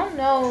I don't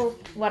know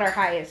what our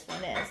highest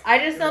one is. I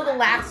just know the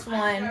last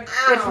one,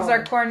 which was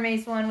our corn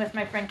maze one with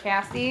my friend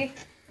Cassie,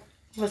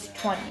 was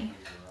 20.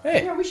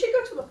 Hey, Yeah, we should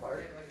go to the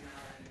park.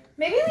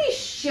 Maybe we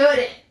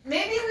shouldn't.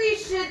 Maybe we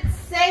should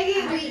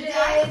say we did,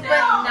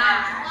 but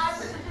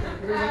not.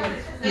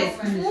 Is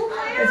school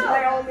It's clear?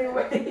 my only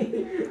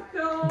way.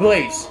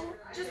 Blaze.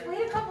 Just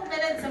wait a couple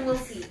minutes and we'll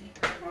see.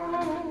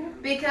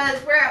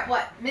 Because we're at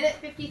what? Minute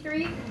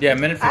 53? Yeah,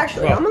 minute 50.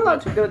 Actually, well, I'm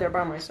allowed to go there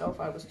by myself.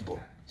 I was told.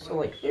 So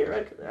like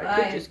theoretically, I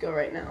could Right. just go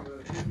right now.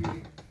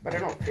 But I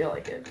don't feel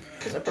like it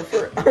because I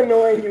prefer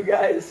annoying you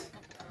guys.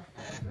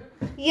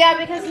 Yeah,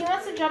 because he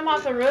wants to jump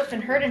off the roof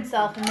and hurt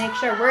himself and make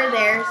sure we're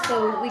there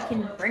so we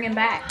can bring him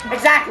back.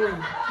 Exactly.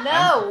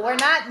 No, we're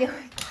not doing.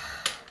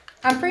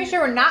 I'm pretty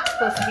sure we're not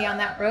supposed to be on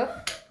that roof.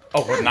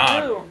 oh, we're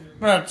not. True.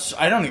 Well,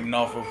 I don't even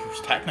know if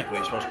we're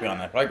technically supposed to be on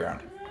that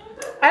playground.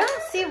 I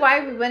don't see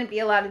why we wouldn't be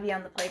allowed to be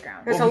on the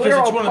playground. There's Well, a because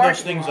it's literal one of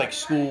those parking things lot. like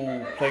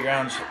school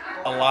playgrounds.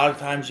 A lot of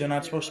times you're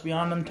not supposed to be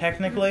on them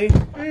technically.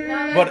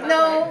 But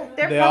No,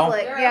 they're they all-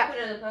 public. Yeah.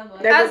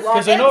 They As- would lock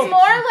it's I know- more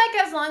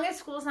like as long as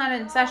school's not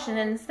in session,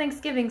 and it's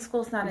Thanksgiving,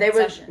 school's not They in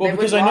would- session. Well, They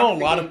because would I know a lock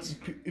the lot gates.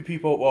 of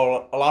people.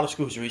 Well, a lot of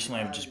schools recently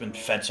have just been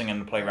fencing in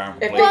the playground.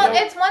 If completely. Well,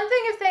 don't- it's one thing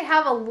if they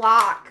have a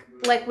lock,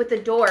 like with the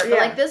door, but Yeah.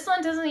 like this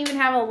one doesn't even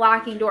have a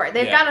locking door.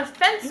 They've Yeah. got a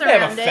fence They around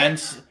have a it,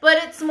 fence. but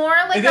it's more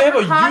like They a have a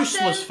precaution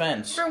useless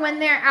fence. for when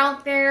they're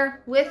out there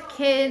with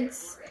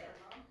kids.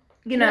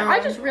 You know, I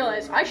just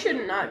realized I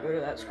should not go to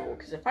that school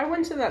because if I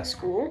went to that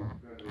school,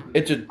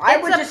 It's a. I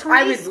It's would a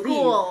leave.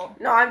 preschool.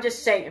 No, I'm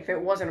just saying if it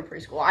wasn't a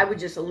preschool, I would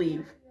just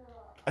leave.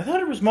 I thought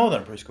it was more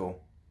than a preschool.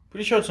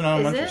 Pretty sure it's an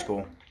elementary it?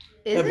 school.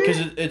 is Yeah, because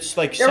it? it's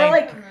like There were saying.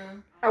 like,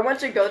 I went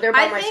to go there by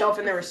I think- myself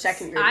and there were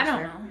second graders I don't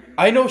there. know.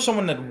 I know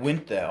someone that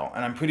went there,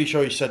 and I'm pretty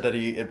sure he said that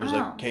it was Oh.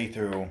 like K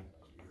through.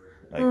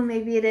 Like- Well,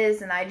 maybe it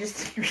is, and I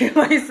just didn't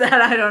realize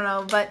that. I don't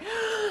know, but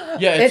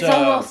Yeah, it's it's,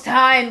 almost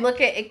time. Look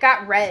at it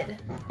got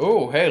red.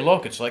 Oh, hey,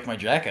 look, it's like my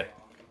jacket.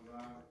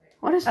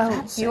 What is Oh,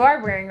 that? say? you are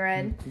wearing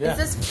red. Yeah.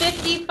 This is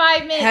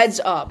 55 minutes.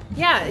 Heads up.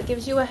 Yeah, it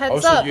gives you a heads Oh,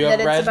 so up you have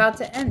that red? it's about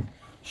to end.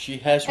 She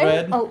has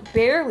red. Oh,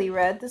 barely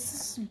red. This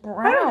is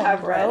brown, I don't have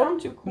bro. red. I'm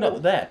too cool. No,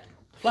 that.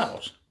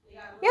 Flowers.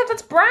 Yeah,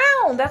 that's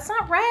brown. That's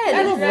not red.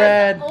 I love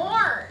red.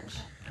 Orange.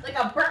 Like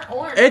a burnt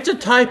orange. It's a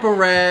type of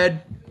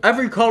red.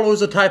 Every color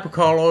is a type of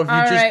color. If you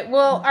All just, right.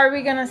 Well, are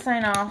we gonna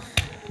sign off?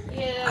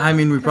 Yeah. I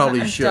mean, we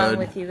probably I'm should. done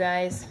with you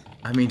guys.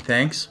 I mean,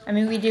 thanks. I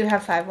mean, we do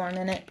have 5 more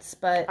minutes,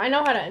 but I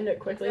know how to end it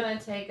It's quickly. gonna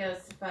take us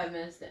 5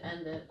 minutes to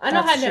end it. I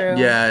know how that's to.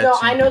 true. Yeah. No,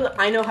 it's-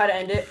 I know how to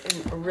end it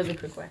in a really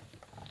quick way.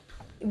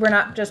 we're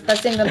not just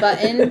pressing the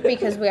button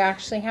because we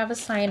actually have a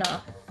sign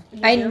off.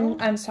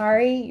 I'm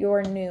sorry,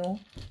 you're new,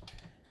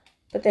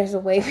 but there's a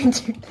way we do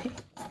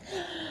things.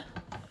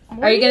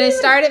 Are you gonna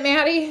start it,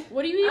 Maddie?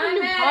 What do you even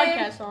do Maddie.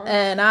 podcasts on?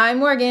 And I'm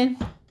Morgan.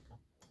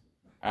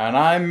 And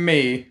I'm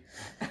me.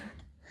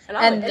 And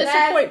I'm and a that's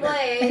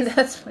disappointment. And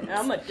that's And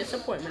I'm a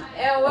disappointment.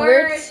 And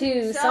we're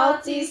 2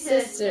 salty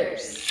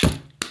sisters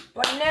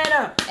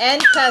Banana.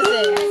 and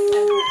cousins.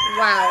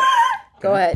 Wow. Go ahead.